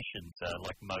Australian traditions,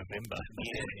 like Movember.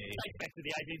 Take back to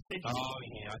the 18th century. Oh,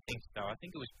 yeah, I think so. I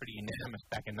think it was pretty unanimous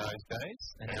back in those days,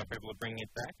 and now people are bringing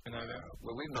it back.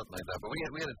 Well, we've not like that, but we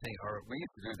had a thing, or we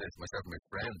used to do this, myself and my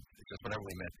friends, just whenever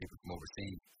we met people from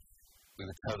overseas, we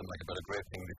would tell them about a great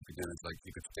thing that you could do is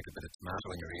you could stick a bit of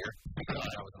tomato in your ear.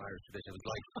 That was an Irish tradition.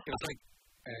 It was like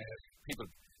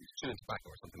people chewing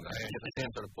tobacco or something like that. You get the same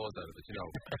sort of buzz out of it,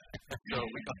 So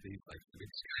we got these big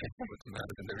with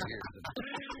tomatoes in their ears and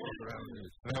walk around.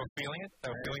 They were feeling it?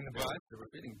 They were feeling the buzz? They were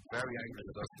feeling very angry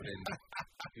with us within a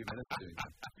few minutes doing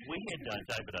that. We had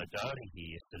David O'Doherty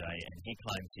here yesterday, and he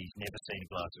claims he's never seen a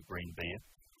glass of green beer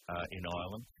in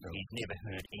Ireland. No. He's never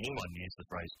heard anyone use the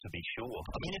phrase "to be sure."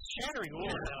 I mean, it's shattering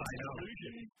all of our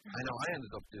illusions. I know. I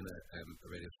ended up doing a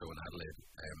radio show in Adelaide,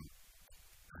 and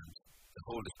the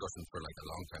whole discussion for a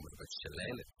long time was about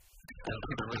shillelagh.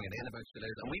 People ringing in about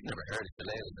shillelagh, and we've never heard of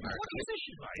shillelagh in America. What is a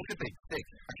shillelagh? It's a big stick.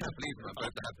 I can't believe I'm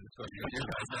about to have the discussion with you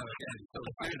guys now again. So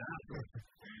soon afterwards.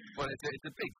 But it's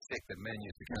a big stick that men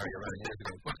used to carry around years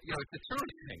ago. But, it's a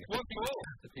tourist thing. What for?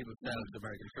 The people sell to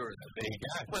American tourists. There you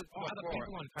go. Well, other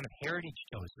people on kind of heritage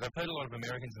tours. I've heard a lot of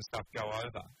Americans and stuff go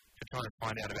over to try and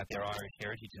find out about their Irish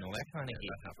heritage and all that kind of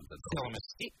thing. That happens. Sell them a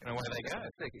stick and away they go.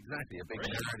 A stick, exactly. A big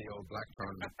nerdy old black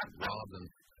firm rod and...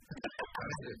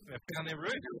 They found their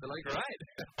roots. Great.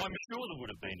 I'm sure there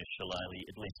would have been a shillelagh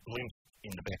at least glimpse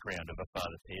in the background of a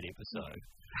Father Ted episode.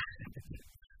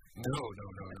 No.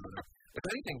 If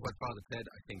anything, what Father Ted,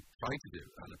 I think, tried to do,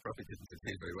 and it probably didn't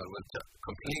succeed very well, was to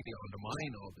completely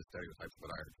undermine all the stereotypes of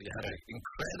Ireland. He had an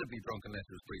incredibly drunken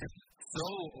letters brief, so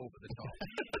over the top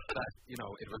that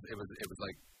it was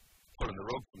like pulling the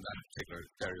rug from that particular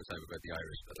stereotype about the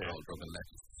Irish that they're all drunk and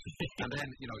leches. And then,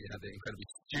 you had the incredibly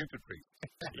stupid priest,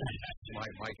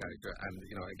 my character, and,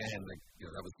 again,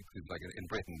 that was because, in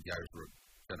Britain, the Irish were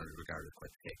generally regarded as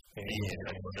quite thick.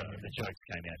 The jokes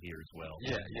came out here as well.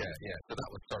 Yeah. So that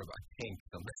was sort of, I think,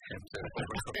 some attempt to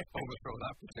overthrow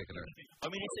that particular. I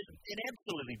mean, it's an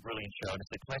absolutely brilliant show, and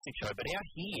it's a classic show, but out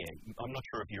here, I'm not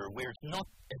sure if you're aware, it's not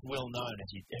as well known as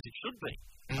it should be.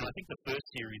 And I think the first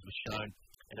series was shown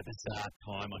at a bizarre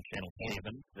time on Channel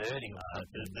 7:30.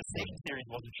 The second series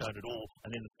wasn't shown at all,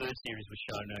 and then the third series was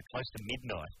shown close to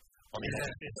midnight.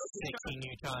 Sexy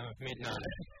new time of midnight.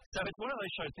 So it's one of those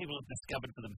shows people have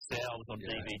discovered for themselves on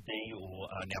DVD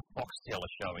or now Foxtel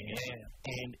are showing it. Yeah.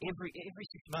 And every 6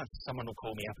 months someone will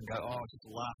call me up and go, oh, just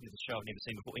laughing at the show I've never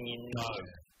seen before, and you know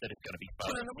that it's going to be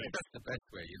fun. Well, in a way, that's the best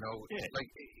way, Yeah.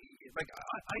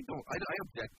 I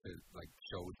object to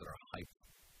shows that are hyped.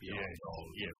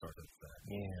 Sort of.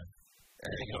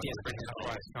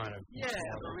 Kind of. Yeah,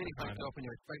 they're really hyped up, and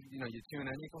you're expecting, you tune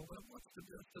in, and you go, well, what's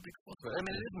the big fuss? I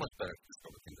mean, it is much better to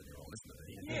discover things on your own, isn't it?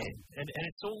 Yeah, and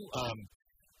it's all,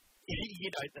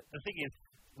 the thing is,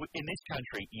 in this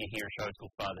country, you hear a show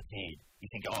called Father Ted. You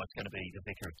think, oh, it's going to be The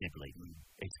Vicar of Dibley.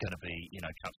 It's going to be,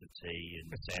 cups of tea and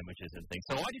sandwiches and things.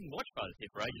 So I didn't watch Father Ted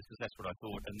for ages because that's what I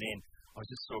thought. And then I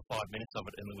just saw 5 minutes of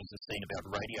it, and there was a scene about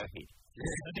Radiohead.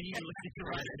 You listening to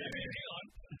Radiohead?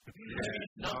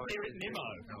 It's not there in Nemo.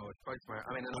 No, it's quite smart.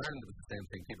 I mean, in Ireland, it was the same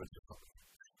thing. People just thought,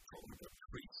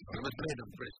 priests. It was made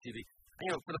on British TV.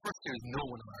 And, for the first series, no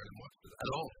one in Ireland watched it at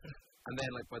all. And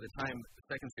then, by the time the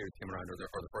second series came around, or the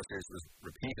first series was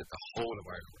repeated, the whole of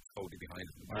Ireland was totally behind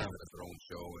it. Wow. It as their own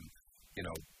show, and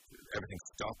everything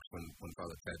stopped when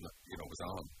Father Ted was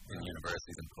on in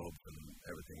universities and pubs and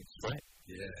everything. It's right.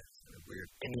 Yeah, it's kind of weird.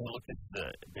 And look, it's a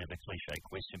bit of a cliche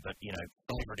question, but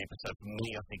favorite episode for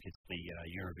me, I think it's the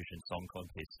Eurovision Song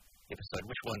Contest episode.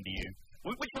 Which one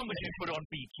would you put on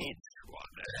for your kids?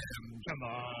 Come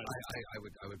on. I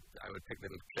would pick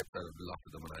little clips out of lots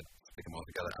of them, and I'd stick them all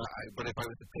together. But if I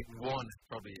was to pick one, it's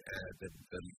probably the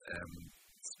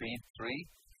Speed 3.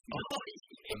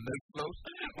 The milk float.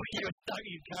 You're stuck.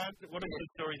 You can't. What is the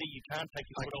story that you can't take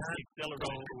your foot off the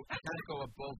accelerator? I can't go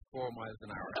above 4 miles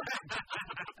an hour.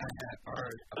 Or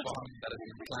a bomb that has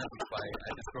been planted by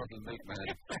a disgruntled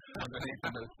milkman underneath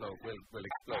the milk float will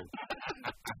explode.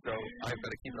 So I've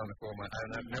got to keep it on the 4 mile. And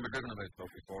I've never driven a milk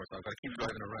float before, so I've got to keep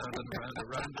driving around and around and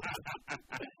around.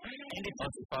 And it's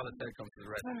once the Father Ted comes to the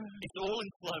rescue. It's all in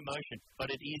slow motion,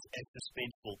 but it is as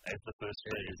suspenseful as the first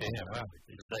series. Yeah, wow.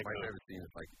 My favorite scene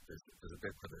is there's a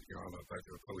bit where I'm about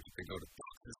to approach a big load of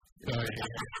boxes.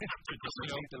 Just a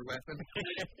lethal weapon.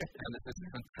 And it's this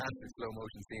fantastic slow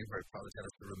motion scene where Father Ted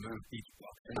has to remove each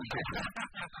box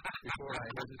before I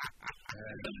hit it.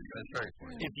 That's very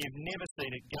funny. If you've never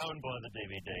seen it, go and buy the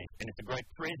DVD. And it's a great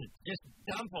present. Just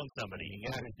dump on somebody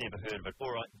who's never heard of it.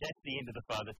 All right, that's the end of the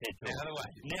Father Ted talk. Out of the way.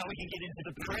 Now we can get into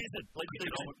the present. Let's do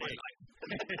it.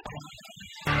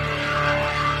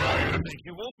 Thank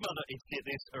you, Wolfmother. It's Get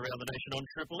This around the nation on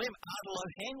Triple M. Ardal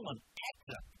OHanlon,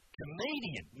 actor,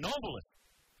 comedian, novelist,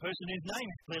 person whose name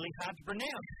is clearly hard to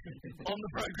pronounce. On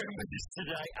the program with us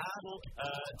today, Ardal,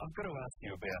 I've got to ask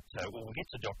you about, we'll get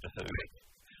to Doctor Who.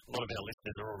 A lot of our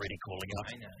listeners are already calling up.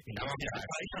 I know.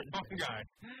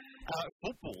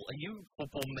 Football. Are you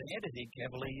football mad? Is he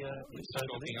Cavalier?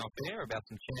 Talking off there about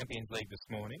some Champions League this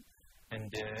morning. And,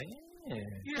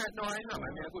 yeah, no, I know. I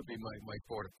mean, it would be my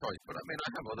sport of choice, but I mean, I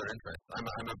have other interests.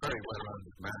 I'm a very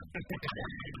well-rounded man.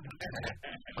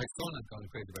 My son has gone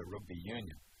crazy about rugby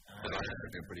union. But I'm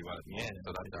doing pretty well at the moment, so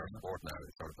that's our sport now.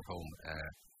 It's sort of at home.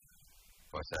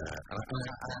 But and I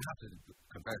have to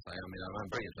confess, I'm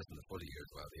very interested in the footy here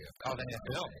as well. Yeah. Oh, the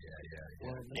NFL.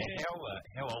 Yeah.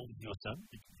 How old is your son?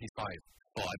 He's 5.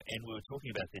 And we were talking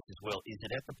about this as well. Is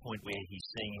it at the point where he's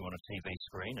seeing you on a TV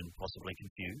screen and possibly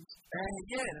confused?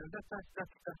 Yeah,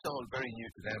 that's all very new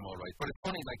to them, all right. But it's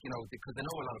funny, because they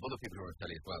know a lot of other people who are on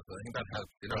telly as well. So I think that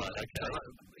helps.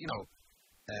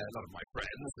 A lot of my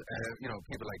friends,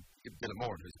 people like Dylan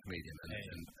Moore, who's a comedian,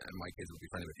 and my kids will be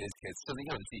friendly with his kids. So they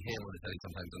see him on the telly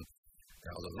sometimes, and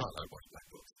although not, I watch Black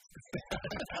Books.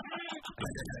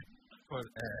 But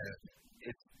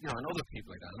it's and other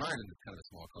people like that. And Ireland is kind of a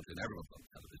small country, and everyone's on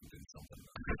television doing something.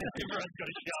 Everyone's got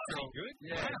a show. Good.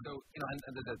 Yeah. So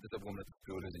and there's a woman at the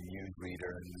school who's a news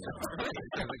reader, and it's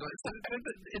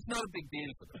not a big deal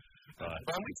for them. Right.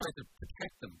 But we tried to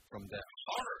protect them from the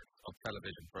horrors of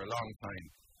television for a long time.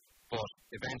 But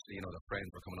eventually, their friends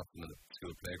were coming up to them in the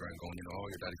school playground going,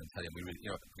 your daddy can tell you, we really,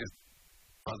 because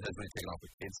Father has really taken off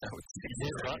with kids now. It's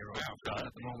 6-year-old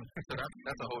at the moment. So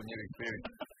that's a whole new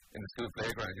experience in the school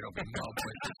playground, being mobbed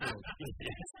by 6-year-olds.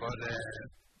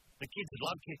 the kids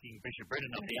love kicking Bishop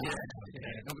Brennan up here.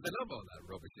 No, but they love all that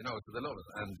rubbish, so they love it.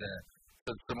 And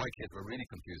so my kids were really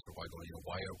confused for why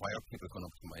are people coming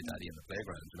up to my daddy in the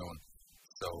playground, and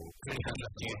so... Do you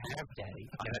have daddy?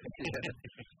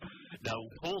 No,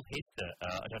 Paul Hester,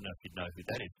 I don't know if you know who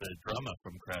that is, the drummer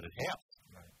from Crowded House,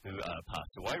 who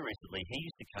passed away recently. He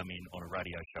used to come in on a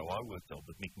radio show I worked on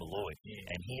with Mick Malloy,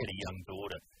 and he had a young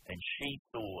daughter, and she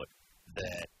thought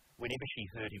that whenever she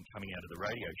heard him coming out of the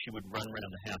radio, she would run around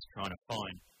the house trying to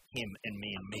find him and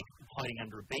me and Mick hiding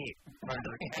under a bed, under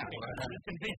a couch. I was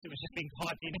convinced it was just being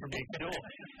piped in from next door.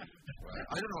 Right.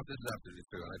 I don't know if this is absolutely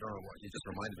true, and I don't know what, you just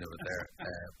reminded me of it there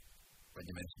when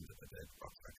you mentioned the dead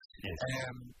rock star. Yes.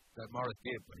 That Morris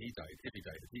Gibb, when he died, if he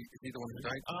died, is he the one who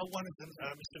died? One of them,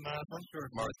 Mr. Mars, I'm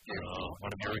sure. Morris Gibb. One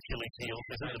of your Achilles heels,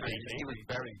 isn't it? He was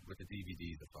buried with the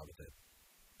DVDs of Father Dead.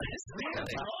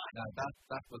 Really? Now,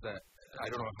 that was I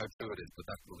don't know how true it is, but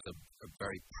that was a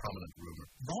very prominent rumour.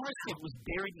 Morris Gibb was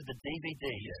buried with the DVD.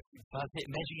 Yes.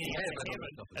 Imagine getting out of heaven,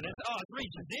 and it's, it's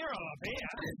reached zero up here.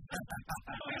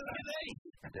 Look at these.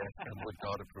 Yes, and would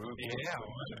God approve? Yeah.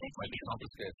 Might be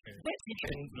confiscated. That's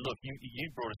interesting. Look, you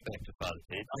brought us back to Father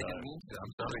Ted. I didn't mean to.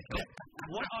 I'm sorry.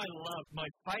 What I love, my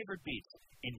favourite bits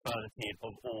in Father Ted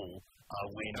of all are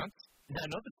when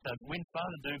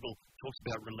Father Dougal talks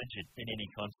about religion in any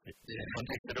context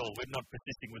at all. We're not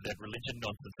persisting with that religion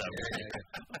nonsense, are we?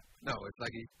 No, it's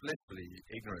like he's blissfully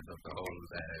ignorant of the whole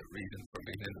reason for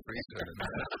being in the priesthood. And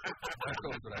that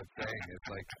goes without saying. It's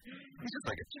like, he's just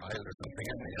like a child or something,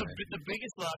 isn't he? The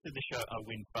biggest laughs in the show are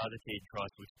when Father Ted tries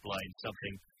to explain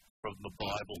something from the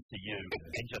Bible to you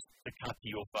and just to cut to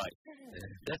your face.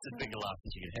 That's as big a laugh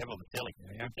as you can have on the telly.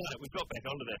 We've got back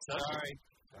onto that subject. Sorry.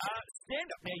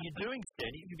 Stand-up. Now, you've been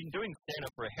doing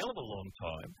stand-up for a hell of a long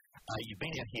time. You've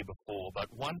been out here before, but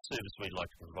one service we'd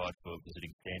like to provide for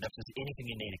visiting stand-ups is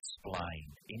anything you need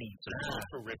explained, any sort of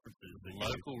cultural references,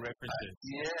 local references.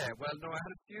 Well, no, I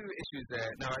had a few issues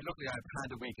there. Now, luckily I've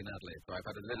had a week in Adelaide, so I've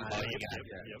had a little bit.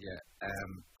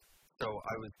 So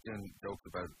I was doing jokes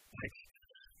about,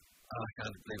 I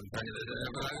can't believe I'm telling you this,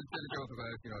 but I was doing a joke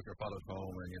about, if you're followed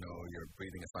home and, you're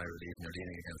breathing a sigh of relief and you're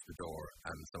leaning against the door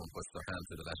and someone puts their hand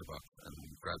through the letterbox and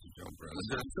grabs a jumper. And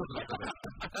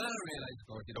I realised, of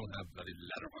course, you don't have bloody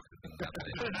letterboxes in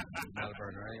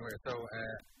Melbourne or anywhere. So,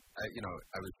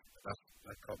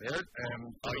 that caught me out.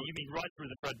 You mean right through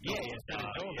the front door?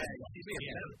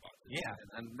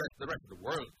 And the rest of the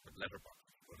world with letterboxes.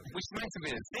 Which makes a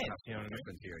bit of sense, you know what I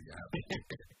mean? Here,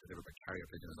 deliver by carrier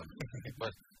pigeon or something.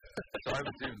 But, so I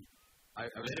was doing...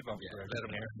 Letterbox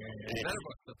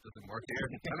stuff doesn't work here. I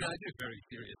mean, I do very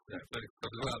serious political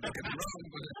stuff as well. Don't get me wrong,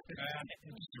 but...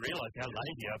 just realise how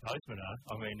lazy our postmen are.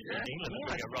 I mean, in England,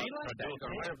 they go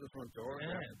right up the front door.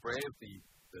 Brave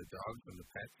the dogs and the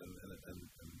pets and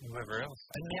whoever else.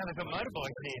 And now they've got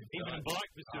motorbikes here. Even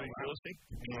Blake was doing Dorsey.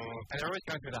 And they're always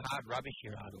going through the hard rubbish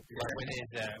here, Ardal. Like when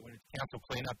it's council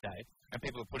clean-up day and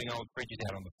people are putting old fridges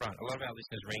out on the front. A lot of our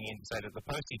listeners ring in to say that the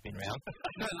postie's been round.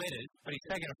 No letters, but he's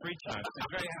taken a fridge home. So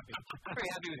he's very happy. Very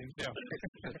happy with himself.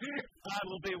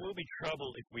 There will be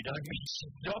trouble if we don't mention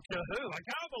Doctor Who. I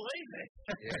can't believe it.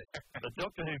 Yes. The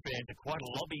Doctor Who fans are quite a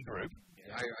lobby group.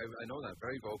 I know that.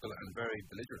 Very vocal and very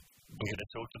belligerent. We're going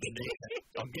to talk to the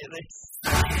next. I'll get this.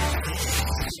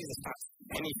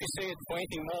 And if you say it for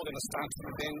anything more than a stunt,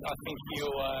 then I think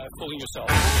you're fooling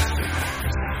yourself.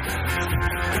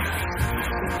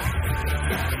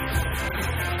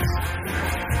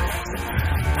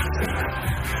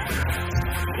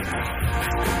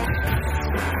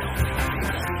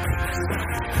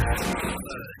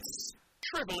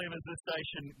 Triple M is the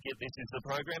station. Get this is the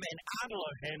program, and Ardal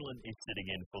OHanlon is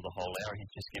sitting in for the whole hour. He's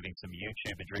just giving some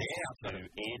YouTube address to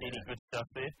Ed. Any good stuff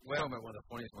there? Well, one of the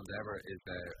funniest ones ever is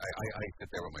I sit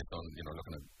there with my son,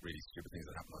 looking at really stupid things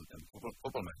that happen on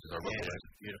football matches or rugby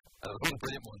matches. Beautiful. There was one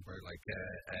brilliant one where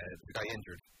the guy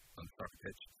injured on the soccer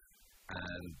pitch,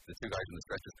 and the two guys on the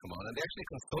stretchers come on, and they actually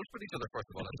consult with each other first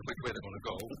of all as to which way they're going to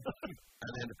go,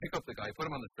 and then to pick up the guy, put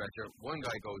him on the stretcher. One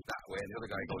guy goes that way, and the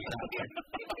other guy goes that way.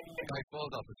 The guy falls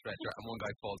off the stretcher, and one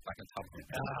guy falls back on top of him.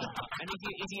 And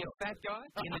is he a fat guy?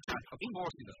 In the truck? Of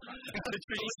course he's a fat guy. The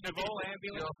tradition of all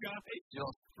ambulance guys.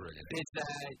 Just brilliant. There's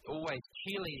always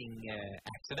cheerleading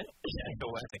accident. It's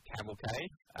always a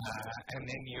cavalcade. And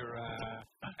then your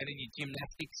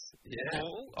gymnastics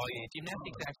fall. Oh yeah,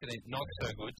 gymnastics accident not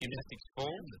so good. Gymnastics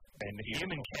fall. And the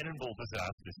human cannonball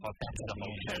disaster is like that. That's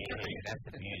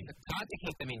the beauty. It's hard to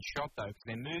keep them in shot though, because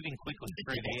they're moving quickly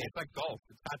through the air. It's like golf.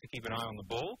 It's hard to keep an eye on the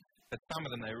ball. But some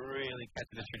of them, they really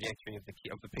capture the trajectory of the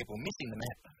people missing the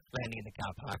mat, landing in the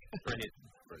car park. Brilliant.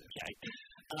 Okay.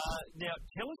 Now,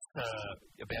 tell us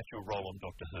about your role on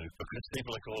Doctor Who, because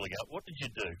people are calling up. What did you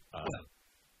do?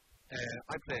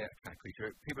 I play a cat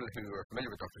creature. People who are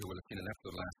familiar with Doctor Who will have seen an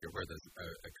episode last year where there's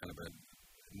a kind of a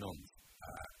nuns.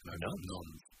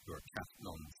 Nuns, who are cat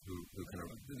nuns, who kind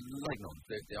of, like nuns,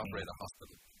 they operate a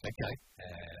hospital. Okay.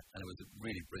 And it was a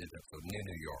really brilliant episode.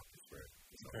 New York is where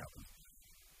this all happened.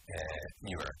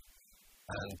 Newer.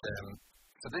 And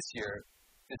so this year,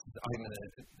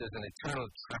 there's an eternal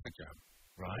traffic jam.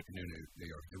 Right. In New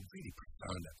York. It's a really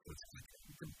profound episode.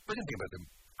 The brilliant thing about the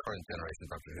current generation of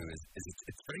Doctor Who is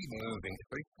it's very moving, it's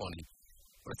very funny,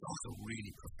 but it's also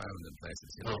really profound in places.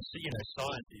 Well,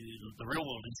 science, the real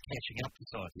world is catching up to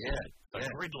science. Yeah. So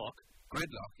gridlock,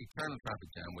 eternal traffic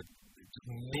jam with just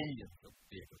millions of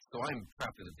vehicles. So I'm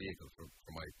trapped in a vehicle for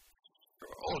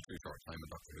all too short time in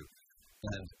Doctor Who.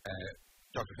 And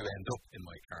Doctor Who ends up in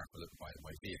my car for a little while, in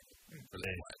my vehicle for a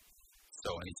little while. So,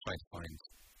 and he's trying to find,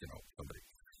 somebody.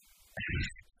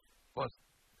 But,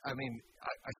 I mean,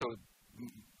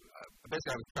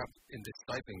 basically I was trapped in this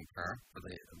stifling car.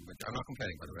 I'm not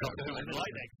complaining, by the way. Doctor Who is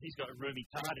like that, because he's got a roomy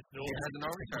TARDIS. He has an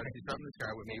ordinary TARDIS. He's trapped in this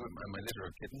car with me, with my litter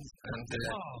of kittens, and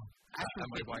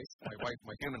my wife,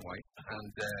 my human wife, and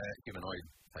humanoid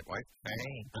type wife.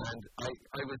 Hey. And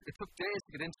it took days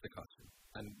to get into the costume,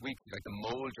 and weeks, like to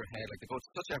mold your head, like they go to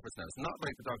such efforts now. It's not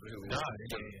like the Doctor Who.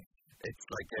 It's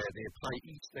like they apply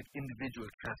each individual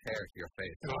cat hair to your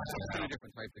face. So two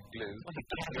different types of glue. Like a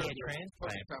cat hair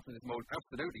transplant. This mold.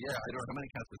 Absolutely, yeah. I don't know how many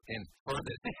cats with skin for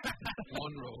this.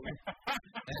 One row.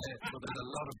 So there's a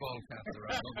lot of bald cats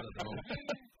around at the moment.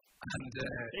 And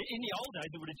in the old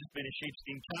days, it would have just been a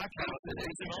sheepskin carcass with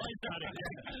some eyes on it.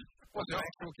 Well, they're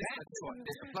actual cats.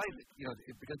 They apply,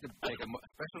 because they make a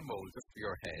special mold just for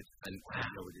your head and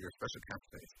with your special cat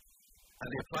face. And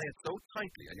they apply it so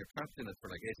tightly, and you're trapped in it for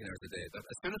like 18 hours a day, that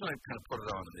as soon as I kind of put it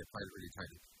on and they apply it really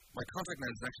tightly, my contact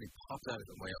lenses actually popped out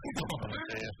of my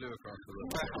eye and flew across the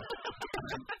room.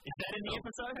 Is that in the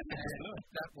episode?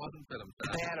 That wasn't filmed.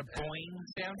 They had a boing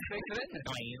sound effect with it?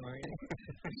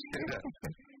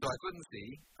 So I couldn't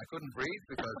see, I couldn't breathe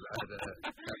because I had a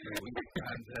capillary weak,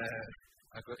 and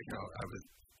I was...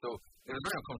 So it was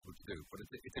very uncomfortable to do, but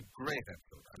it's a great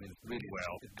episode. I mean, it's really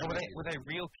well. Were they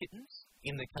real kittens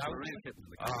in the car? Real kittens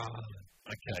in the car.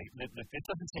 Okay. It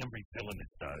doesn't sound very villainous,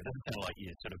 though. It doesn't sound like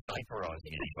you're sort of vaporising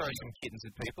anybody. Throw some kittens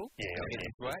at people? Yeah. In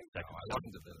this way? I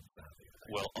wasn't a villain.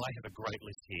 Well, I have a great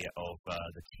list here of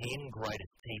the 10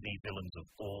 greatest TV villains of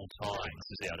all time.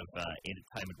 This is out of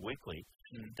Entertainment Weekly.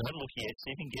 Don't look yet. See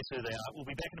if you can guess who they are. We'll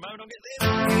be back in a moment. I'll get there.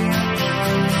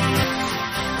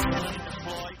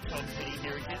 Tom Petty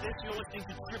here again. You're listening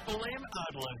to Triple M.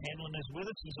 Ardal OHanlon is with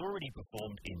us. He's already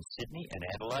performed in Sydney and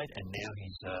Adelaide, and now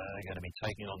he's going to be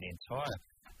taking on the entire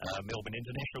Melbourne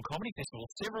International Comedy Festival.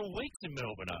 Several weeks in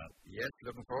Melbourne, Yes,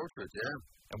 looking forward to it,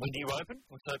 yeah. And when do you open?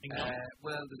 What's opening night?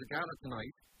 Well, there's a gala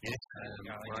tonight. Yes.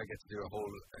 Where I get to do a whole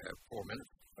 4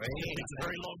 minutes. It's a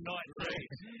very long night, right?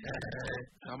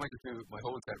 I might just do my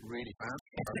whole set really fast.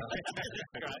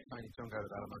 Tiny chunk out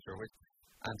of that, I'm not sure which.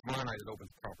 And tomorrow night it opens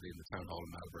properly in the town hall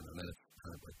in Melbourne, and then it's kind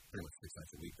of like pretty much 6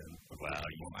 nights a week then. Wow.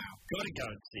 Got to go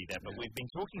and see that. But we've been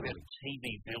talking about TV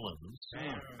villains.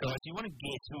 Guys, you want to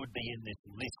guess who would be in this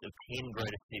list of 10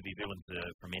 greatest TV villains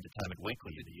from Entertainment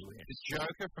Weekly in the US? Is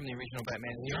Joker from the original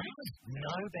Batman series?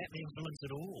 No Batman villains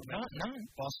at all. No.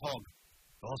 Boss Hogg.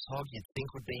 Boss Hogg you'd think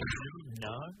would be in.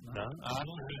 No.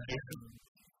 Ardal, any guesses?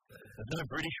 There's no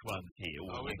British ones here,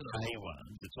 or UK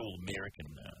ones. It's all American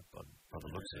by the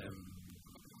looks of it.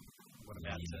 What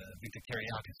about Victor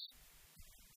Kiriakis?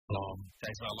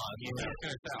 Thanks for our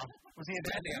Was he a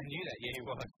bad guy? I knew that. Yeah, he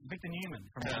was. Victor Newman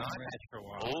from the Patch for a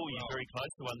while. Oh, you're very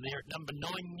close to one there at number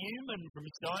 9, Newman from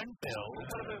Steinfeld.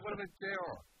 What about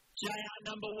JR? JR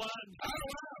number 1. Oh,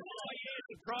 yeah,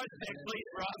 surprise back, please,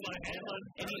 for Ardal OHanlon.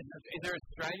 Is there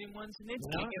Australian ones in this?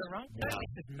 No. Did you get it right? No.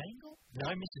 Mrs. Mangle? No,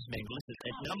 Mrs. Mangle. Listen,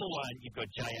 at number 1, you've got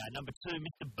JR. Number 2,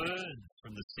 Mr. Burns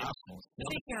from The Simpsons. Is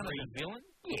he counted as a villain?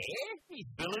 Yeah, he's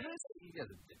villainous.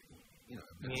 Yeah,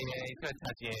 he's got a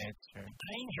touch. Yeah, it's true.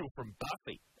 Angel from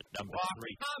Buffy at number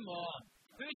 3. Come on.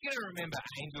 Who's going to remember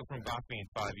Angel from Buffy in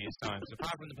 5 years' time?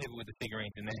 Apart from the people with the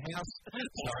figurines in their house.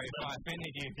 Sorry if I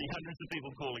offended you. The hundreds of people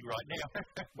calling right now.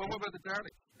 Well, what about the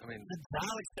Daleks? I mean, the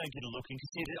Daleks don't get a look. And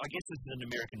I guess this is an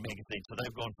American magazine, so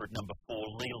they've gone for at number 4.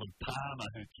 Leland Palmer,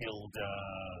 who killed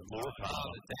Laura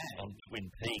Palmer on Twin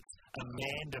Peaks.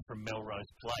 Amanda from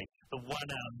Melrose Place. The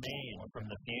One-Armed Man from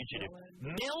The Fugitive.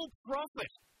 Mel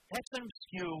Prophet. That's an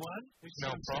obscure one. Who's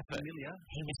Mel Prophet?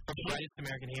 He was the greatest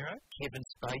American hero? Kevin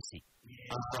Spacey.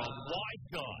 From White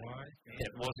Guy.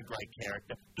 That was a great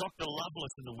character. Dr.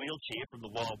 Loveless in the wheelchair from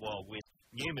The Wild Wild West.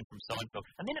 Newman from Seinfeld.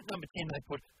 And then at number 10 they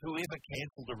put whoever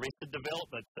cancelled Arrested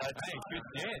Development. So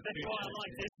that's why I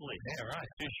like this list. Yeah, right.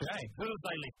 Touché. Who have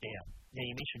they left out? Yeah,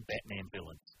 you mentioned Batman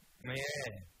villains.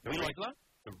 Yeah. The Riddler?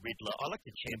 The Riddler. I like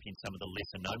to champion some of the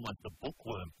lesser known ones. The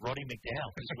Bookworm. Roddy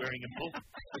McDowell is wearing a book.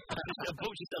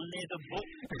 Just a leather book.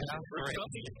 How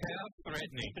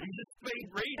threatening. He's a speed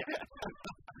reader.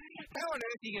 How on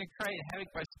earth are you going to create havoc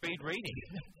by speed reading?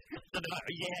 I don't know.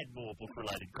 You had more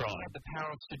book-related crime. The power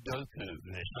of Sudoku.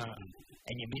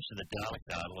 And you mentioned the Daleks,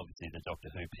 Ardal, obviously the Doctor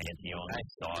Who Pantheon,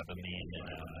 Cybermen,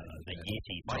 the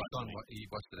Yeti. My son, he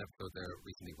watched an episode there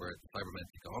recently where the Cybermen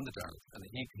took on the Daleks, and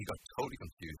he got totally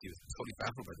confused. He was totally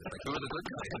baffled by this. Like, who are the good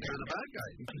guys and who are the bad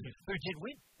guys? Who did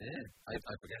win? Yeah,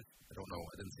 I forget. I don't know.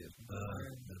 I didn't see it.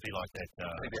 It'd be like that.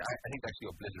 I think they actually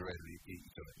obliterated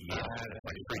each other. Yeah,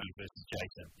 like Freddy versus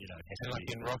Jason. You know, like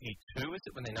in Rocky 2, is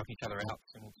it when they knock each other out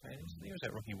simultaneously? Or was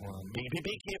that Rocky 1?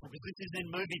 Be careful because this is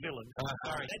in movie villains.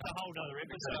 Sorry. That's a whole other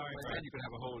episode. Sorry. And you can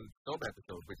have a whole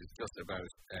sub-episode which is just about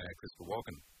Christopher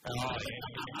Walken. Oh,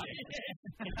 yeah.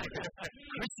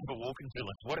 Christopher Walken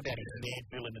villains. What about his mad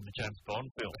villain in the James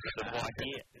Bond film? The white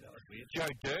hair.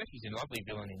 Joe Dirt, he's a lovely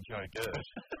villain in Joe Dirt.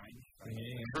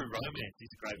 True Romance, he's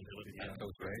a great villain.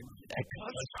 Ghost Rain.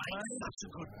 Such a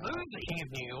good movie. King of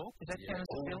New York, is that kind of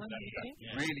villain?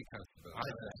 Really kind of villain.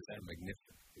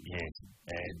 Magnificent. Yes.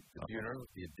 And The Funeral,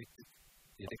 The Addicted.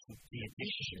 The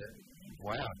Addiction.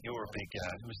 Wow, you're a big,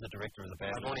 who was the director of the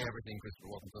band? I've only ever seen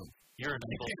Christopher Walken films. You're an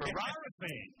Abel Ferrara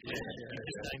fan. Yeah. You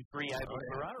just named 3 Abel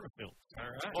Ferrara films.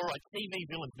 All right, TV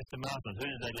villains, Mr. Marsland, who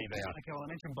did they leave out? Okay, well,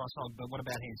 I mentioned Boss Hogg, but what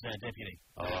about his deputy?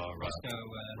 Oh, right.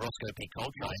 Roscoe P.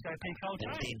 Coltrane. Roscoe P.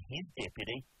 Coltrane. And then his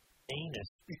deputy, Enos.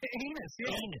 Enos,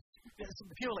 yeah. Enos. It's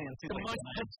purely and simply the most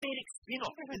pathetic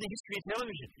spin-off in the history of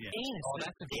television. Yeah. Enos,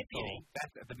 that's a deputy.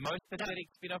 That's the most pathetic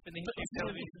spin-off in the history of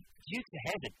television. Dukes of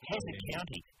Hazzard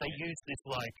County, they used this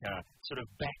like sort of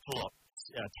backlot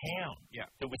town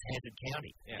that was Hazzard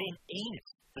County. Yeah. Then Enos,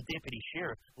 the deputy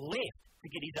sheriff, left to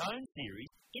get his own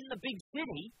series in the big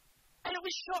city, and it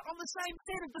was shot on the same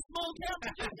set of the small town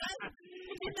that just Hazzard.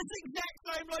 It's in this exact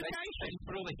same location. They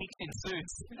put all the hicks in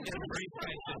suits in a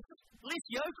briefcase. Less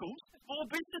yokels, more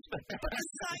businessmen. But the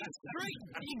same street,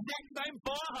 the exact same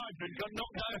fire hydrant got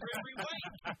knocked over every week.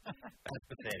 That's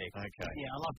pathetic. Okay.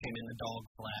 Yeah, I loved him in The Dog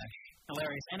Flash.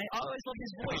 Hilarious. And I always loved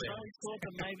his voice. I always thought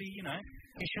that maybe, he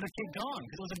should have kicked on.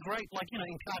 Because it was a great,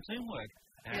 in cartoon work.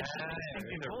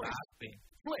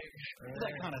 Flesh,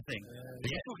 that kind of thing.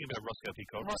 You're talking about Roscoe P.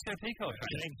 Coltrane. Roscoe P.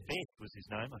 Coltrane. James Best was his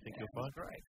name, I think you'll find.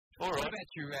 Great. All right. What about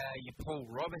your Paul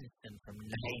Robinson from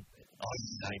Neighbours? Oh,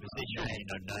 Neighbours. They're surely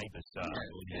no Neighbours.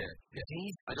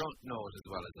 I don't know it as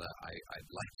well as I'd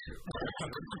like to.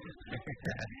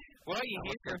 Well, you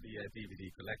hear from the DVD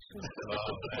collection.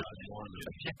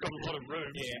 You've got a lot of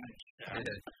room. Yeah.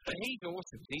 But he's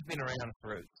awesome. He's been around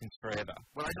since forever.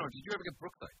 Well, I don't know. Did you ever get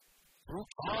Brookside? Oh,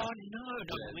 no.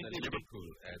 Liverpool.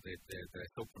 The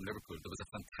soap from Liverpool. There was a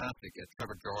fantastic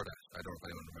Trevor Jordache. I don't know if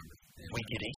anyone remembers. We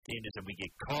get EastEnders and we get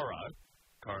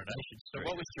Coronation Street. So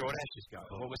what was Jordash's go?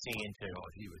 What was he into? Oh,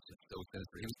 he was just so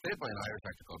sinister. He was played by an Irish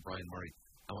actor called Brian Murray.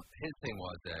 And his thing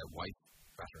was wife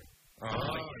battery.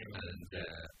 And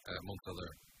amongst other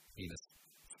heinous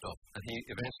stuff. And he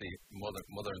eventually,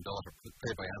 mother and daughter,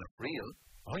 played by Anna Friel.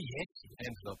 Oh, yes.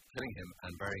 Ended up killing him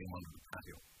and burying him under the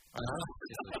patio.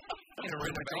 In a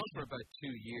renovation for about 2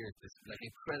 years. This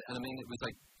incredible, and I mean, it was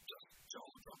like just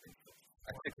jaw-dropping stuff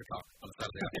at 6 o'clock on a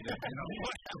Saturday afternoon.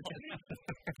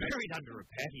 Buried under a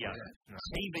patio.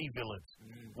 TV villains.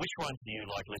 Which one do you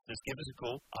like? Let's just give us a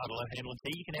call. Ardal OHanlon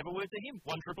T. You can have a word to him.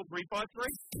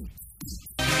 13353.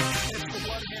 That's the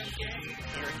Bloodhound Gang.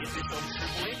 Here at Get This on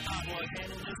Triple M. Ardal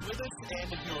OHanlon is with us.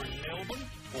 And if you're in Melbourne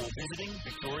or visiting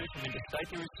Victoria from interstate,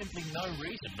 there is simply no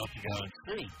reason not to go and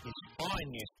see this fine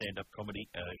new stand-up comedy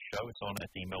show. It's on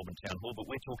at the Melbourne Town Hall, but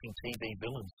we're talking TV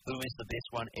villains. Who is the best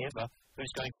one ever?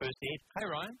 Who's going first, Ed? Hey,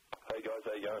 Ryan. Hey, guys.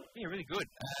 How you going? Yeah, really good.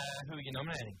 Who are you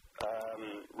nominating?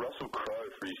 Russell Crowe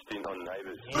for his stint on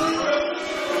Neighbours.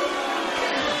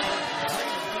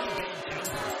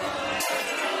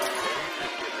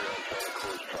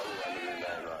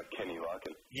 Kenny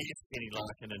Larkin. Yes, Kenny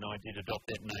Larkin, and I did adopt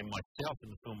that name myself in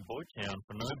the film Boytown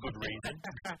for no good reason.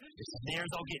 It's as near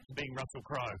as I'll get to being Russell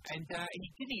Crowe. And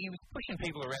he was pushing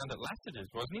people around at Lassiter's,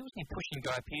 wasn't he? Wasn't he pushing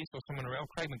Guy Pearce or someone around,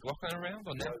 Craig McLachlan around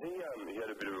on that? I think he had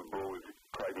a bit of a brawl with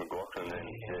Craig McLachlan, and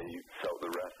he felt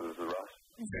the wrath of the Russ.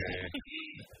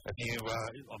 A few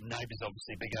Neighbours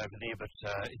obviously big over there, but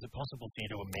is it possible for you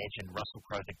to imagine Russell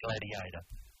Crowe, the gladiator,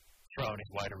 throwing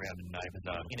his weight around in Neighbours'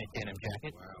 arm in a denim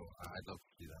jacket? Wow, I'd love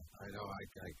to see that. I know, I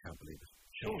can't believe it.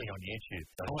 surely on YouTube.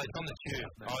 Oh, it's on the tube.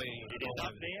 Oh, yeah. It is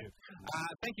up there.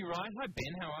 Thank you, Ryan. Hi,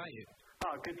 Ben. How are you?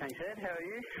 Oh, good, thanks, Ed. How are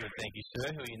you? Good, thank you,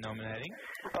 sir. Who are you nominating?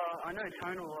 I know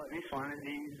Tone will like this one.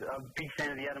 He's a big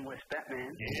fan of the Adam West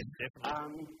Batman. Yes,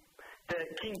 definitely. The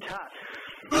King Tut.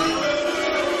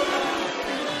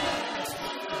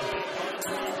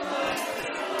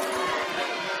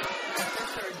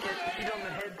 Professor gets hit on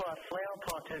the head by a flower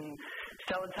pot and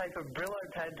sellotape a Brillo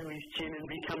pad to his chin and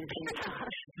become King Tut.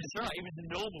 That's right. He was a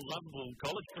normal, lovable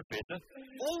college professor.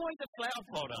 Always a flower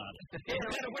pot artist. No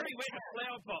matter where he went, a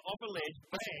flower pot off a ledge,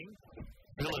 bang.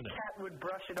 The cat would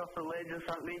brush it off the ledge or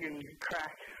something and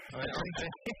crack. That's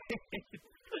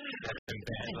some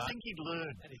bad luck. I think he'd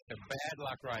learn. That is some bad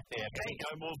luck right there. Okay,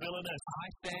 no more villainous. Hi,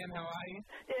 Sam. How are you?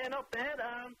 Yeah, not bad.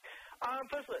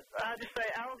 First, just say,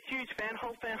 Alan's huge fan.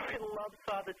 Whole family loves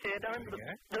Father Ted. I remember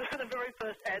the very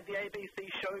first ad the ABC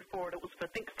showed for it. It was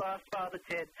for Think Fast, Father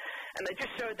Ted, and they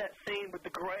just showed that scene with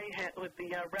the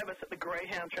rabbits at the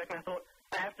Greyhound track. And I thought,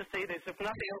 I have to see this. If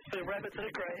nothing else, the rabbits at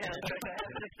the Greyhound track. I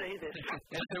have to see this.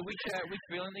 And so, which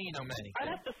villain are you nominating?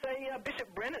 I'd have to say Bishop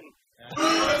Brennan. I'll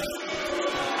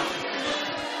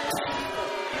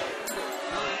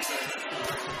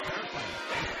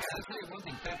tell you one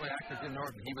thing, played by actor Jim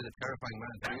Norton, he was a terrifying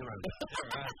man to be around.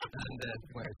 And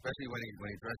especially when he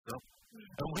dressed up.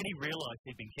 And when he realised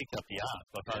he'd been kicked up the arse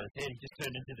by Father Ted, he just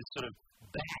turned into this sort of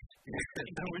bat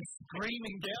and was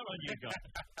screaming down on you guys.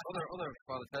 Other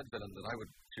Father Ted villain that I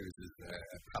would choose is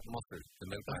Pat Mustard,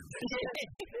 the milkman.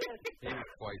 He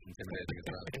was quite intimidating as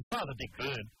well. And Father Big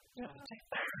Burn.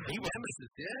 He was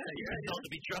nemesis, yeah. Not to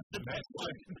be trusted.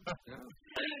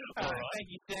 All right. Thank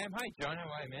you, Sam. Hi, John. How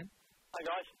are you, man? Hi,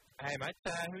 guys. Hey, mate.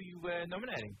 Who are you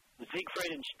nominating?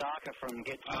 Siegfried and Starker from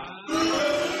Get Smart.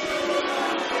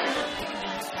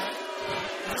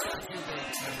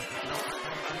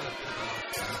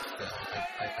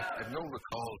 I've no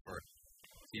recall for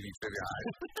TV trivia.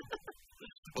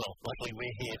 Well, luckily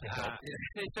we're here to help.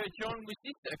 So, John, was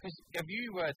this because have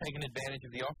you taken advantage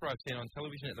of the offer I've seen on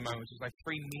television at the moment, which is like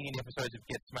 3 million episodes of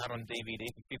Get Smart on DVD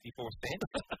for 54 cents?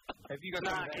 Have you got?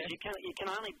 No, because you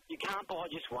can't buy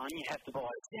just one. You have to buy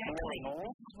more and more.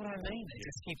 That's what I mean. They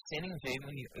just keep sending them to you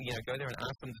when you go there and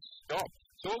ask them to stop.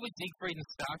 So, what would Siegfried and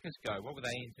Starkers go? What were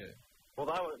they into? Well,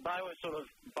 they were sort of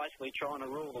basically trying to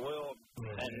rule the world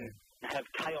and have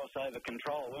chaos over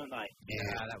control, weren't they?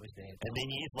 Yeah, that was it. And then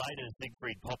years later,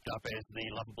 Siegfried popped up as the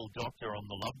lovable doctor on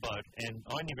the Love Boat, and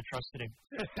I never trusted him.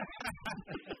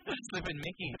 Slipping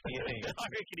Mickey, do you think? I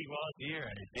reckon he was. Dear.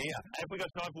 Have we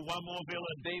got time for one more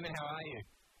villain? Stephen, how are you?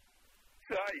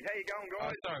 Hey, how you going, guys?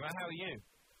 Oh, sorry, mate, how are you?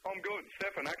 I'm good.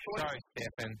 Stefan, actually. Sorry,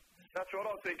 Stefan. That's right.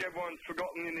 I think everyone's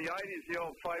forgotten in the 80s the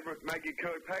old favourite Maggie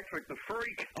Kirkpatrick, the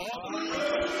Freak.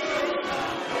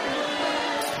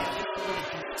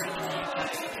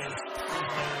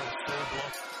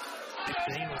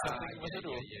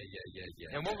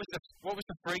 Yeah. And what was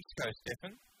the Freak's go,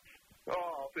 Stefan?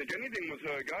 Oh, I think anything was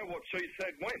her go. What she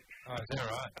said went. Oh, is that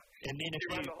right? And then she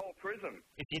ran the whole prison.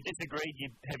 If you disagreed,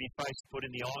 you'd have your face put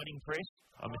in the ironing press,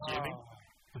 I'm assuming.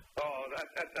 Oh,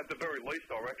 at the very least,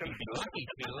 I reckon. You'd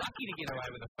be lucky to get away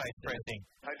with a face pressing.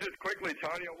 Hey, just quickly,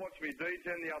 Tony, I watched me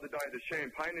D10 the other day, the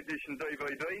Champagne Edition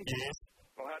DVD. Yes.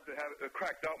 I had to have it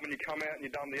cracked up when you come out and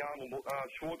you done the Arnold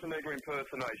Schwarzenegger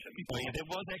impersonation. Oh, yeah, that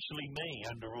was actually me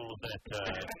under all of that.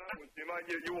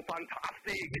 You were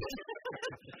fantastic.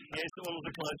 Yes, all of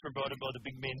the clothes provided by the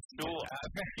Big Men's Store.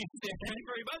 Thank you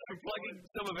very much for plugging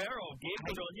some of our old gear.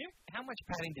 Good on you. How much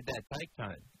padding did that take,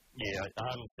 Tone? Yeah,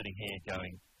 Arnold's sitting here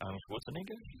going, Arnold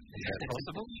Schwarzenegger? Is that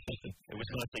possible? It was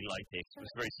mostly latex. It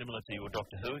was very similar to your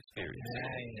Doctor Who experience.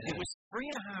 Yeah. It was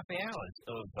 3.5 hours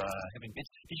of having bits.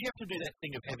 Did you have to do that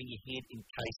thing of having your head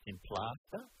encased in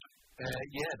plaster?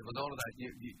 Yeah, there was all of that.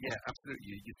 Yeah,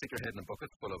 absolutely. You stick your head in a bucket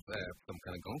full of some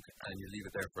kind of gunk, and you leave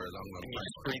it there for a long, long time. You're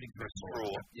just breathing through a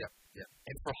straw. Yeah.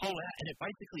 And for a whole hour, and it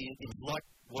basically is like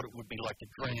what it would be like to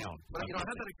drown. But I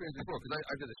had that experience before because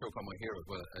I did a show called My Hero as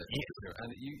well. And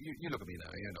you look at me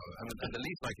now, I'm the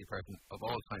least likely person of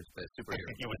all times to play a superhero.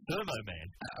 You were Thermo Man.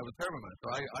 I was Thermo Man, so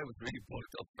I was really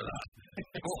booked up for that.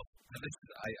 But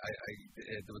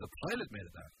there was a pilot made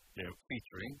of that,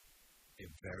 featuring a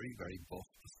very, very buff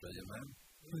Australian man.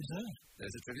 Who's that?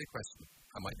 There's a trivia question.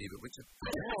 I might leave it with you.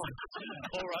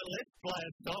 All right, let's play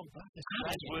a song.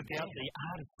 Let's work out the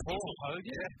art of sizzle.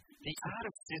 The art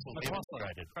of sizzle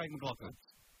demonstrated. Craig McLaughlin.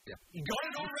 Yeah. You got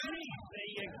it already?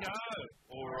 There you go.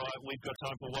 All right, we've got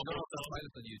time for one more song. Find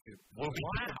us on YouTube.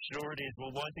 I'm sure it is.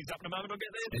 We'll wind things up in a moment. I'll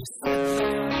get there.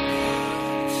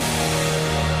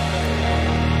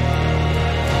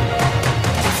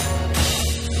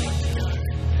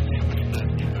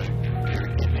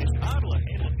 Ardal,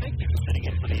 thank you for sitting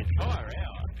in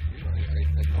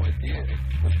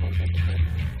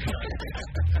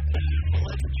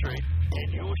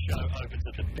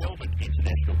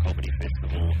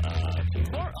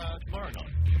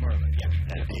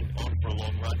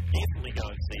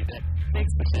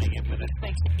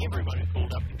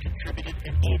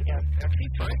our key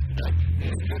phrase today.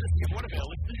 One of our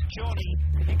listeners, Johnny.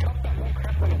 He comes up more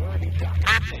crap than a worthy duck.